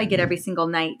much sleep I get every single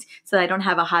night so that I don't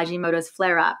have a Hashimoto's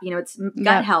flare up. It's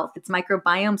gut health, it's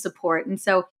microbiome support. And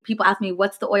so people ask me,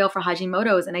 what's the oil for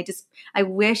Hashimoto's? And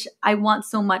I want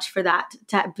so much for that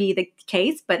to be the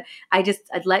case, but I'd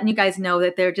letting you guys know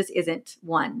that there just isn't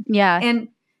one. Yeah. And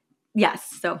yes,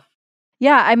 so.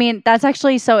 Yeah, I mean, that's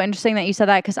actually so interesting that you said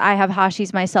that because I have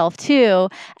Hashis myself too.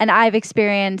 And I've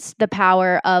experienced the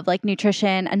power of like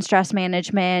nutrition and stress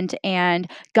management and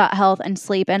gut health and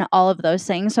sleep and all of those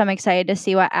things. So I'm excited to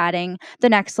see what adding the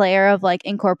next layer of like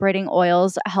incorporating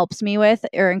oils helps me with,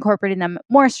 or incorporating them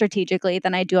more strategically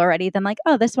than I do already. Than like,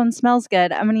 oh, this one smells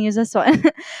good, I'm going to use this one,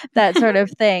 that sort of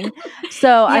thing.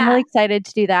 So I'm really excited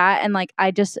to do that. And like,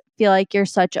 I just feel like you're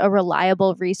such a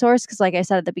reliable resource because like I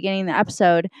said at the beginning of the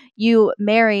episode, you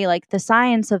marry like the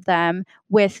science of them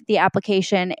with the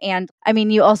application. And I mean,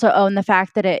 you also own the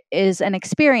fact that it is an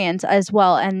experience as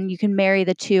well. And you can marry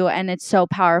the two. And it's so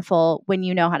powerful when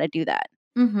you know how to do that.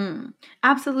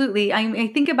 Absolutely. I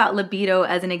think about libido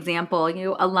as an example.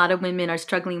 A lot of women are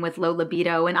struggling with low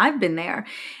libido, and I've been there.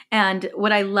 And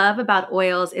what I love about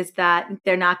oils is that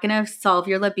they're not going to solve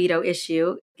your libido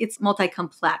issue. It's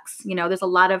multi-complex. There's a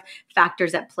lot of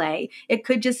factors at play. It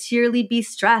could just sheerly be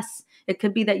stress. It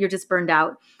could be that you're just burned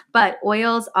out. But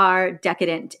oils are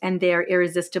decadent and they're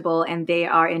irresistible and they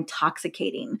are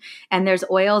intoxicating. And there's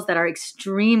oils that are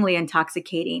extremely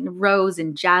intoxicating. Rose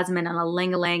and jasmine and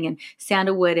ylang-ylang and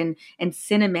sandalwood and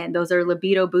cinnamon. Those are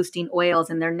libido boosting oils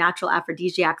and they're natural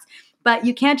aphrodisiacs. But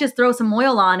you can't just throw some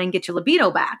oil on and get your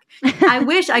libido back. I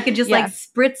wish I could just like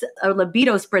spritz a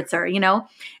libido spritzer,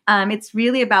 It's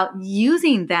really about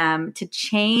using them to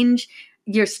change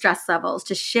your stress levels,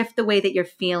 to shift the way that you're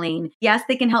feeling. Yes,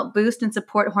 they can help boost and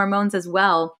support hormones as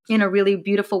well in a really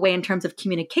beautiful way in terms of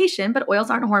communication, but oils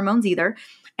aren't hormones either.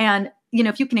 And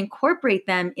if you can incorporate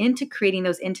them into creating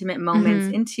those intimate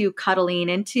moments, into cuddling,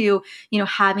 into,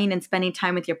 having and spending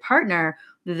time with your partner,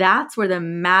 that's where the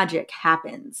magic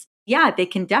happens. Yeah, they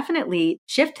can definitely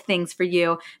shift things for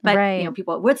you. But,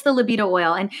 people, what's the libido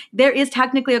oil? And there is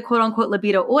technically a quote unquote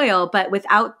libido oil, but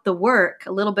without the work,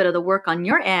 a little bit of the work on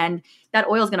your end, that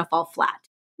oil is going to fall flat.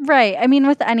 Right. I mean,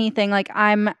 with anything, like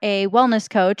I'm a wellness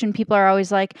coach and people are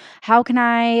always like, how can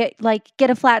I like get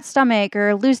a flat stomach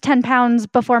or lose 10 pounds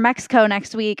before Mexico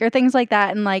next week or things like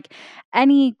that. And like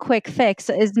any quick fix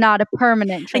is not a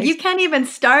permanent fix. Like you can't even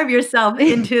starve yourself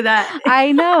into that.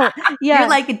 I know. Yeah. You're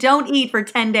like, don't eat for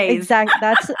 10 days.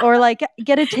 Exactly. Or like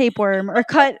get a tapeworm or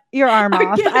cut your arm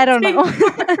off. I don't know.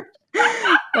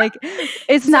 Like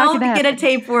it's not going to get a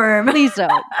tapeworm. Please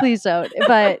don't.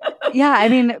 But yeah, I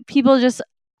mean, people just,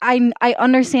 I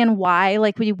understand why,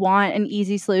 like, we want an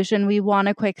easy solution. We want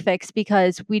a quick fix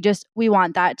because we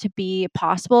want that to be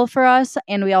possible for us,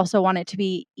 and we also want it to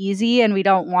be easy, and we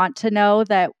don't want to know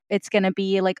that it's gonna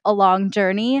be, like, a long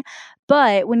journey.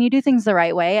 But when you do things the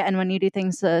right way and when you do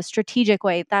things the strategic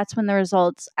way, that's when the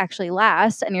results actually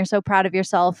last, and you're so proud of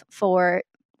yourself for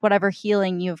whatever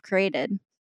healing you've created.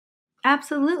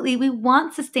 Absolutely. We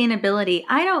want sustainability.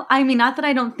 I mean, not that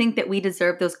I don't think that we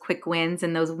deserve those quick wins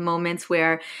and those moments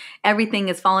where everything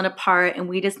is falling apart and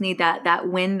we just need that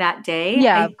win that day.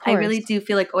 Yeah, I, of I course. really do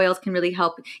feel like oils can really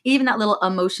help, even that little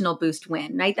emotional boost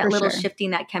win, right? That For little sure. shifting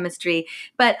that chemistry.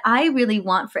 But I really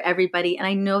want for everybody, and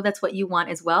I know that's what you want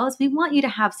as well, is we want you to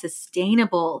have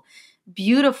sustainable,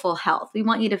 beautiful health. We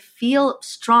want you to feel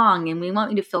strong and we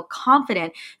want you to feel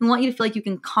confident. We want you to feel like you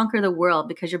can conquer the world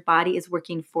because your body is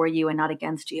working for you and not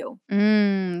against you.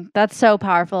 That's so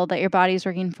powerful that your body's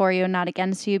working for you and not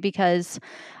against you, because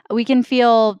we can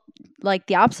feel like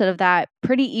the opposite of that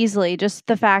pretty easily. Just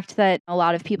the fact that a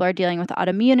lot of people are dealing with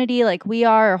autoimmunity, like we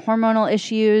are, or hormonal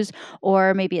issues,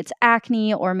 or maybe it's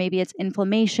acne, or maybe it's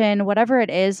inflammation, whatever it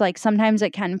is. Like sometimes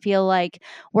it can feel like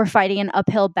we're fighting an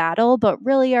uphill battle, but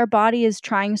really our body is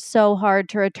trying so hard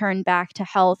to return back to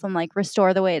health and like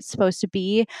restore the way it's supposed to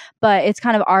be. But it's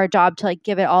kind of our job to like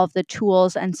give it all of the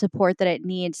tools and support that it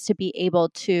needs to be able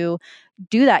to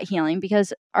do that healing,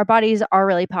 because our bodies are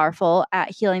really powerful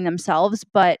at healing themselves,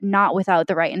 but not without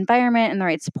the right environment and the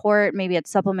right support. Maybe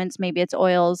it's supplements, maybe it's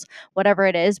oils, whatever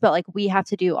it is, but like we have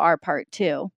to do our part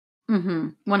too.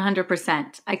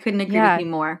 100%. I couldn't agree with Yeah. you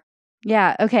more.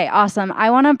 Yeah. Okay. Awesome. I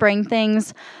want to bring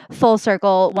things full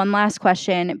circle. One last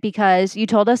question, because you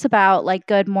told us about like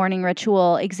good morning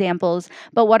ritual examples,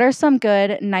 but what are some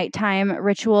good nighttime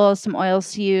rituals, some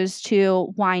oils to use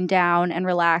to wind down and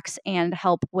relax and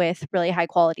help with really high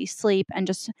quality sleep and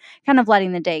just kind of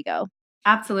letting the day go?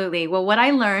 Absolutely. Well, what I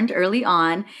learned early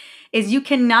on is you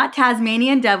cannot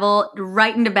Tasmanian devil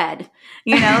right into bed.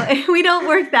 You know, we don't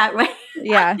work that way.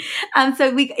 Yeah.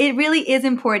 It really is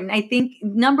important. I think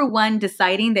number one,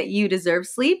 deciding that you deserve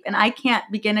sleep. And I can't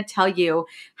begin to tell you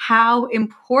how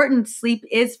important sleep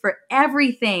is for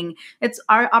everything. It's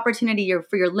our opportunity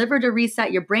for your liver to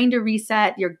reset, your brain to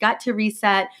reset, your gut to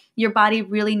reset. Your body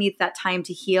really needs that time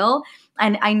to heal.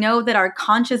 And I know that our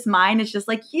conscious mind is just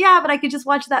like, yeah, but I could just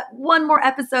watch that one more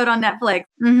episode on Netflix.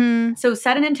 Mm-hmm. So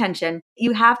set an intention.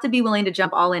 You have to be willing to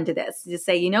jump all into this. Just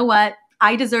say, you know what?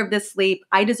 I deserve this sleep.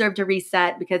 I deserve to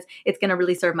reset because it's going to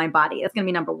really serve my body. That's going to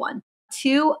be number one.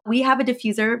 Two, we have a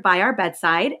diffuser by our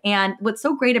bedside. And what's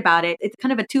so great about it, it's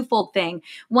kind of a twofold thing.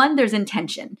 One, there's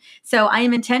intention. So I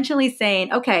am intentionally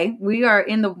saying, okay, we are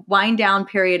in the wind down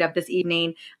period of this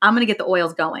evening. I'm going to get the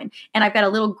oils going. And I've got a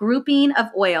little grouping of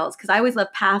oils because I always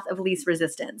love path of least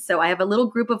resistance. So I have a little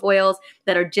group of oils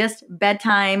that are just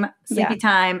bedtime, Yeah. sleepy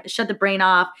time, shut the brain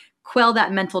off, quell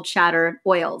that mental chatter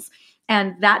oils.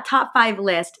 And that top 5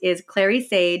 list is clary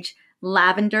sage,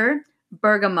 lavender,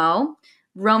 bergamot,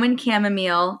 Roman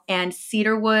chamomile, and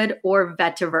cedarwood or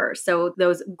vetiver. So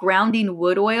those grounding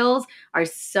wood oils are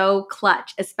so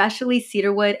clutch, especially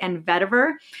cedarwood and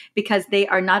vetiver, because they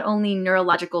are not only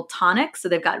neurological tonics, so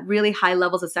they've got really high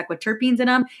levels of sequiterpenes in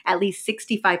them, at least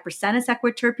 65% of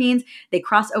sequiterpenes. They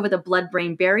cross over the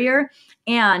blood-brain barrier,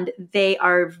 and they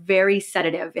are very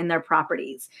sedative in their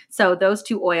properties. So those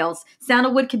two oils.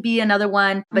 Sandalwood could be another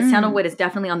one, but sandalwood is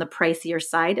definitely on the pricier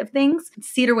side of things.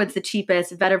 Cedarwood's the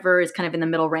cheapest. Vetiver is kind of in the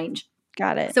middle range.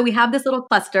 Got it. So we have this little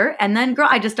cluster, and then girl,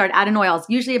 I just start adding oils,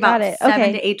 usually Got about it. 7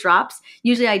 Okay. to 8 drops.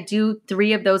 Usually I do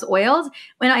 3 of those oils.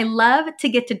 When I love to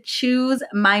get to choose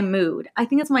my mood. I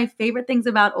think that's my favorite things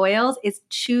about oils is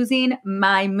choosing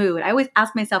my mood. I always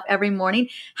ask myself every morning,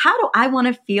 how do I want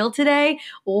to feel today?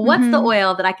 What's the Mm-hmm.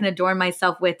 oil that I can adorn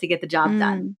myself with to get the job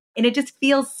done? And it just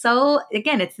feels so,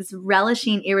 again, it's this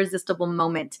relishing, irresistible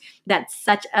moment that's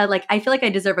such a, like, I feel like I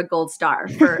deserve a gold star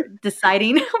for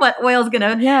deciding what oil is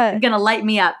Yeah. gonna light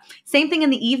me up. Same thing in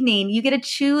the evening. You get to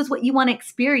choose what you want to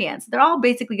experience. They're all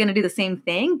basically going to do the same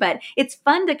thing, but it's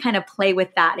fun to kind of play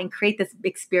with that and create this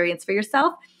experience for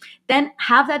yourself. Then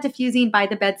have that diffusing by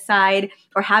the bedside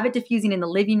or have it diffusing in the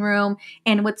living room.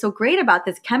 And what's so great about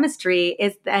this chemistry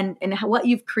is then and what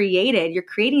you've created, you're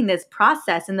creating this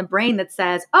process in the brain that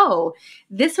says, oh,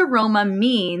 this aroma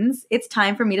means it's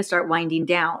time for me to start winding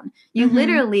down. You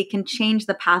literally can change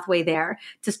the pathway there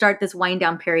to start this wind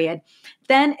down period.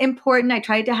 Then important, I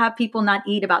tried to have people not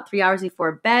eat about 3 hours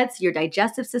before bed so your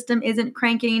digestive system isn't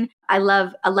cranking. I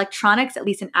love electronics at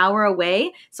least an hour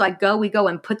away. So we go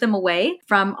and put them away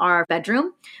from our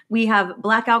bedroom. We have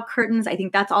blackout curtains. I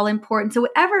think that's all important. So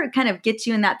whatever kind of gets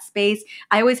you in that space.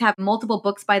 I always have multiple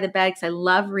books by the bed because I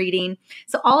love reading.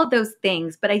 So all of those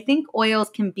things. But I think oils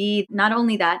can be not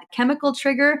only that chemical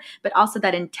trigger, but also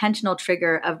that intentional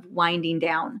trigger of winding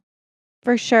down.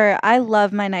 For sure. I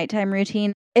love my nighttime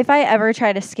routine. If I ever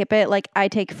try to skip it, like I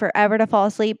take forever to fall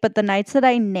asleep, but the nights that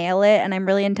I nail it and I'm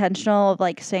really intentional of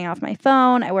like staying off my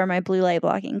phone, I wear my blue light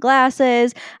blocking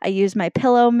glasses, I use my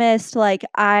pillow mist, like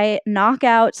I knock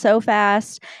out so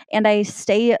fast and I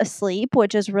stay asleep,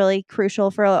 which is really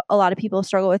crucial for a lot of people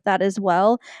struggle with that as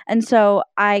well. And so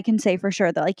I can say for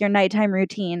sure that like your nighttime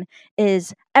routine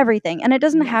is everything. And it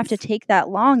doesn't have to Yes. take that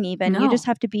long even. You just No.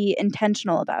 have to be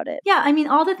intentional about it. Yeah, I mean,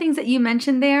 all the things that you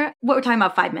mentioned there, what we're talking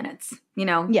about 5 minutes,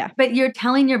 Yeah. but you're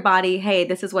telling your body, hey,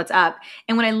 this is what's up.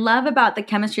 And what I love about the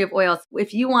chemistry of oils,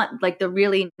 if you want like the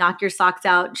really knock your socks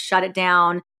out, shut it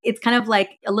down, it's kind of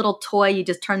like a little toy. You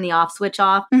just turn the off switch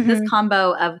off. This Mhm.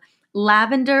 combo of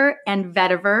lavender and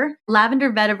vetiver,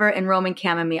 and Roman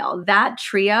chamomile. That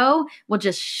trio will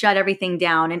just shut everything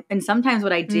down. And sometimes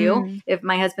what I do, Mm. if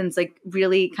my husband's like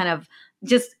really kind of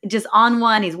just on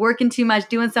one, he's working too much,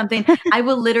 doing something, I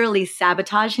will literally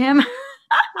sabotage him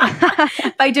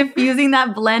by diffusing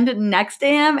that blend next to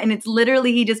him. And it's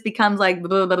literally, he just becomes like,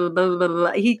 blah, blah, blah, blah,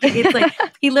 blah. It's like,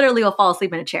 he literally will fall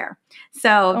asleep in a chair.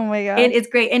 So Oh my it gosh. is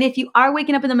great. And if you are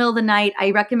waking up in the middle of the night,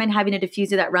 I recommend having a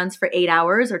diffuser that runs for 8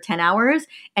 hours or 10 hours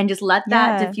and just let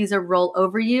that Yeah. diffuser roll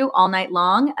over you all night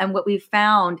long. And what we've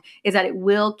found is that it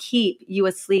will keep you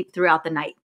asleep throughout the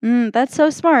night. That's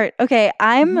so smart. Okay,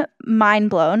 I'm Mhm. mind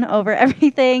blown over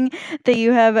everything that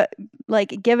you have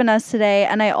like given us today,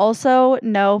 and I also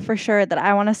know for sure that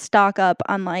I want to stock up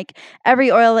on like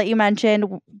every oil that you mentioned,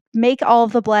 make all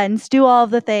of the blends, do all of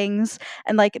the things,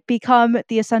 and like become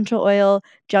the essential oil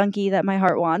junkie that my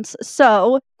heart wants.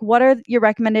 So, what are your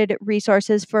recommended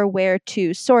resources for where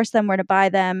to source them, where to buy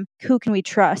them? Who can we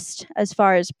trust as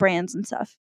far as brands and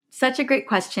stuff? Such a great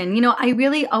question. I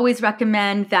really always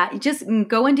recommend that you just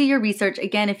go and do your research.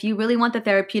 Again, if you really want the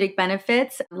therapeutic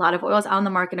benefits, a lot of oils on the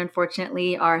market,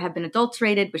 unfortunately, have been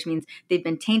adulterated, which means they've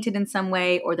been tainted in some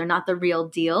way or they're not the real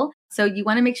deal. So you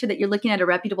want to make sure that you're looking at a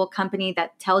reputable company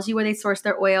that tells you where they source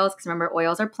their oils. Because remember,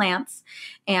 oils are plants,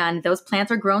 and those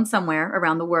plants are grown somewhere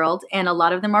around the world. And a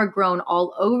lot of them are grown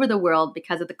all over the world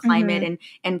because of the climate Mhm.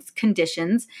 and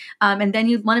conditions. And then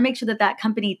you want to make sure that that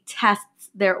company tests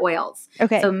their oils.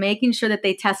 Okay. So making sure that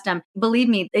they test them. Believe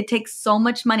me, it takes so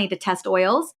much money to test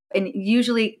oils. And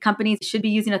usually companies should be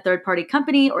using a third-party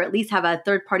company or at least have a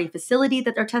third-party facility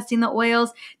that they're testing the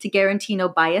oils to guarantee no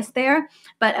bias there.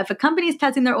 But if a company is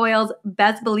testing their oils,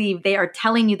 best believe they are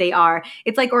telling you they are.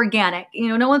 It's like organic.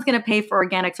 No one's going to pay for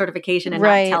organic certification and not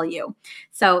Right. tell you.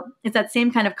 So it's that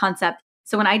same kind of concept.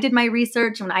 So when I did my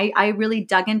research, when I really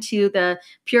dug into the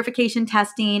purification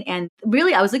testing, and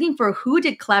really I was looking for who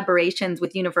did collaborations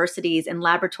with universities and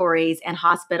laboratories and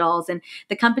hospitals, and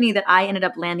the company that I ended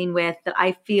up landing with that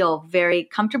I feel very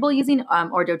comfortable using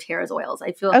are doTERRA's oils.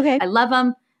 Okay. I love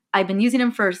them. I've been using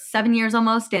them for 7 years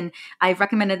almost, and I've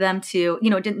recommended them to,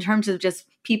 in terms of just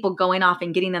people going off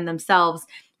and getting them themselves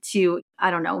to,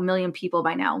 I don't know, a million people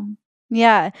by now.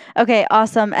 Yeah. Okay,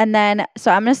 awesome. And then,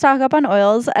 so I'm going to stock up on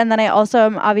oils. And then I also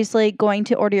am obviously going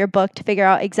to order your book to figure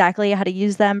out exactly how to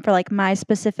use them for like my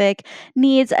specific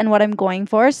needs and what I'm going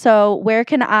for. So, where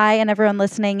can I and everyone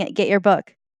listening get your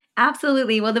book?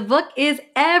 Absolutely. Well, the book is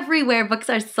everywhere books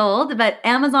are sold, but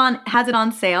Amazon has it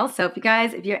on sale. So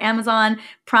if you're Amazon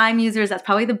Prime users, that's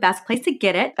probably the best place to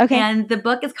get it. Okay. And the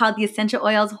book is called The Essential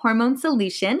Oils Hormone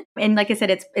Solution. And like I said,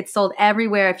 it's sold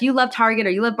everywhere. If you love Target or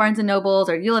you love Barnes and Nobles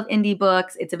or you love indie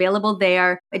books, it's available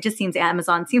there. It just seems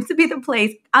Amazon seems to be the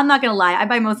place. I'm not going to lie. I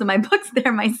buy most of my books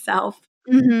there myself.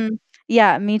 Mhm.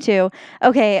 Yeah, me too.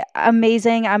 Okay,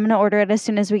 amazing. I'm going to order it as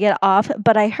soon as we get off.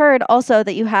 But I heard also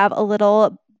that you have a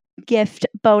little gift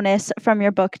bonus from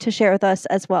your book to share with us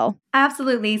as well.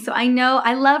 Absolutely. So I know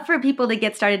I love for people to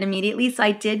get started immediately. So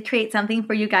I did create something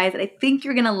for you guys that I think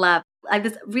you're going to love. I have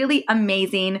this really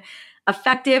amazing,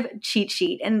 effective cheat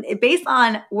sheet, and based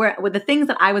on with the things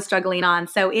that I was struggling on.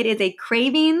 So it is a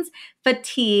cravings,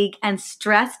 fatigue, and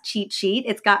stress cheat sheet.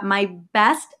 It's got my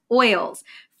best oils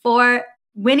for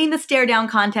winning the stare down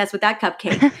contest with that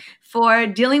cupcake, for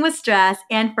dealing with stress,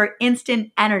 and for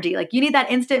instant energy. Like you need that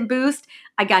instant boost.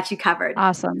 I got you covered.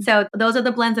 Awesome. So those are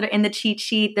the blends that are in the cheat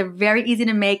sheet. They're very easy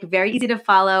to make, very easy to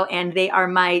follow, and they are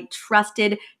my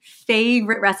trusted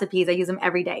favorite recipes. I use them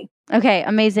every day. Okay,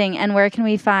 amazing. And where can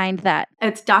we find that?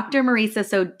 It's Dr. Mariza,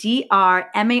 so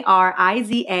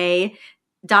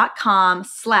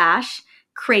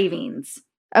DrMariza.com/cravings.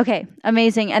 Okay,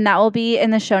 amazing. And that will be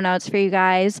in the show notes for you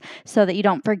guys so that you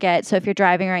don't forget. So if you're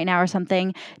driving right now or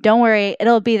something, don't worry,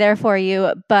 it'll be there for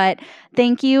you. But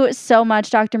thank you so much,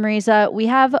 Dr. Mariza. We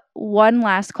have one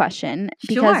last question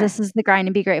because Sure. this is the Grind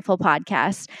and Be Grateful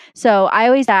podcast. So I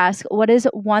always ask, what is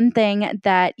one thing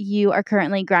that you are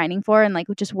currently grinding for and like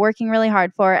just working really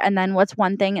hard for? And then what's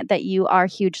one thing that you are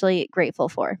hugely grateful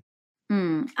for?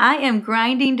 I am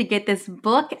grinding to get this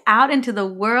book out into the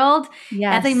world.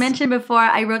 As I Yes. mentioned before,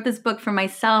 I wrote this book for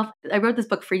myself. I wrote this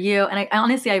book for you. And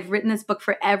honestly, I've written this book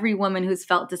for every woman who's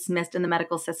felt dismissed in the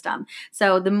medical system.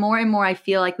 So the more and more I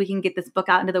feel like we can get this book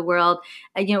out into the world,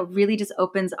 really just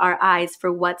opens our eyes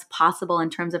for what's possible in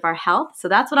terms of our health. So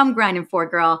that's what I'm grinding for,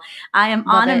 girl. I am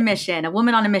Love on a it. mission, a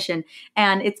woman on a mission.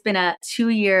 And it's been a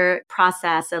 2-year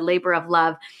process, a labor of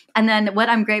love. And then what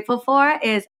I'm grateful for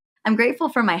is I'm grateful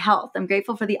for my health. I'm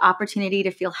grateful for the opportunity to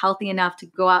feel healthy enough to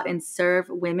go out and serve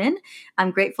women.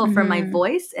 I'm grateful for my Mhm.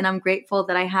 voice, and I'm grateful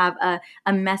that I have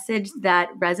a message that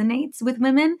resonates with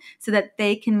women so that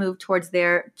they can move towards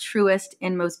their truest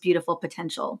and most beautiful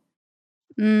potential.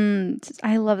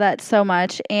 I love that so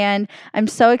much. And I'm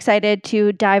so excited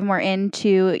to dive more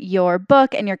into your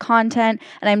book and your content.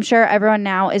 And I'm sure everyone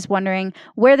now is wondering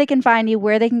where they can find you,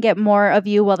 where they can get more of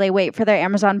you while they wait for their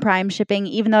Amazon Prime shipping.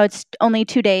 Even though it's only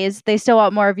 2 days, they still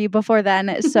want more of you before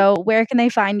then. So, where can they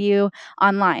find you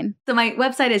online? So my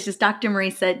website is just Dr.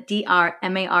 Mariza,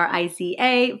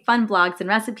 DrMariza. Fun blogs and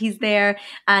recipes there.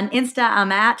 On Insta,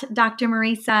 I'm at Dr.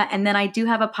 Mariza. And then I do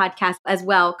have a podcast as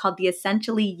well called the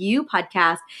Essentially You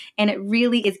podcast. And it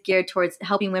really is geared towards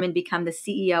helping women become the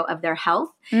CEO of their health.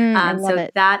 I love So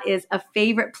it. that is a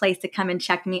favorite place to come and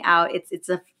check me out. It's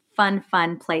a fun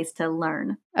place to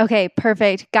learn. Okay,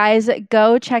 perfect. Guys,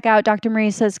 go check out Dr.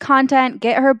 Marisa's content,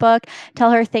 get her book,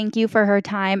 tell her thank you for her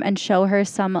time, and show her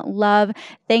some love.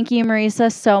 Thank you, Marisa,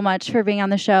 so much for being on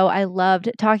the show. I loved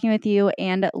talking with you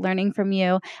and learning from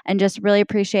you, and just really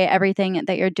appreciate everything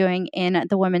that you're doing in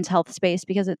the women's health space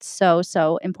because it's so,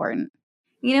 so important.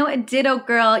 You know what, ditto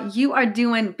girl, you are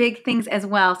doing big things as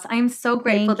well. So I'm so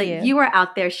grateful Thank that you. you are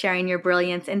out there sharing your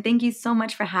brilliance. And thank you so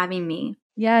much for having me.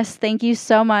 Yes, thank you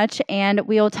so much, and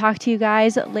we will talk to you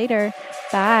guys later.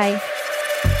 Bye.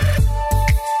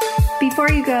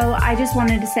 Before you go, I just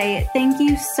wanted to say thank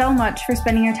you so much for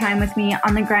spending your time with me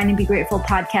on the Grind and Be Grateful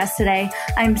podcast today.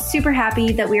 I'm super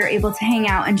happy that we were able to hang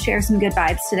out and share some good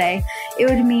vibes today. It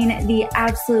would mean the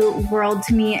absolute world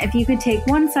to me if you could take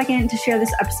 1 second to share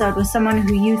this episode with someone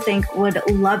who you think would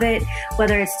love it,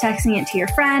 whether it's texting it to your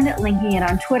friend, linking it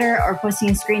on Twitter, or posting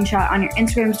a screenshot on your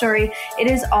Instagram story. It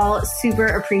is all super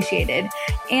appreciated.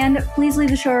 And please leave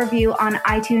the show review on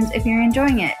iTunes if you're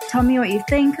enjoying it. Tell me what you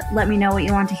think. Let me know what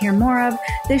you want to hear more of.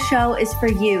 This show is for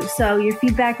you, so your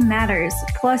feedback matters.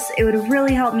 Plus, it would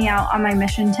really help me out on my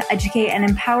mission to educate and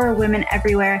empower women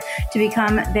everywhere to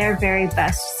become their very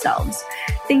best selves.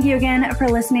 Thank you again for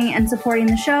listening and supporting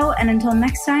the show. And until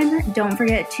next time, don't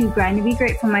forget to grind and be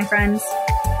grateful, my friends.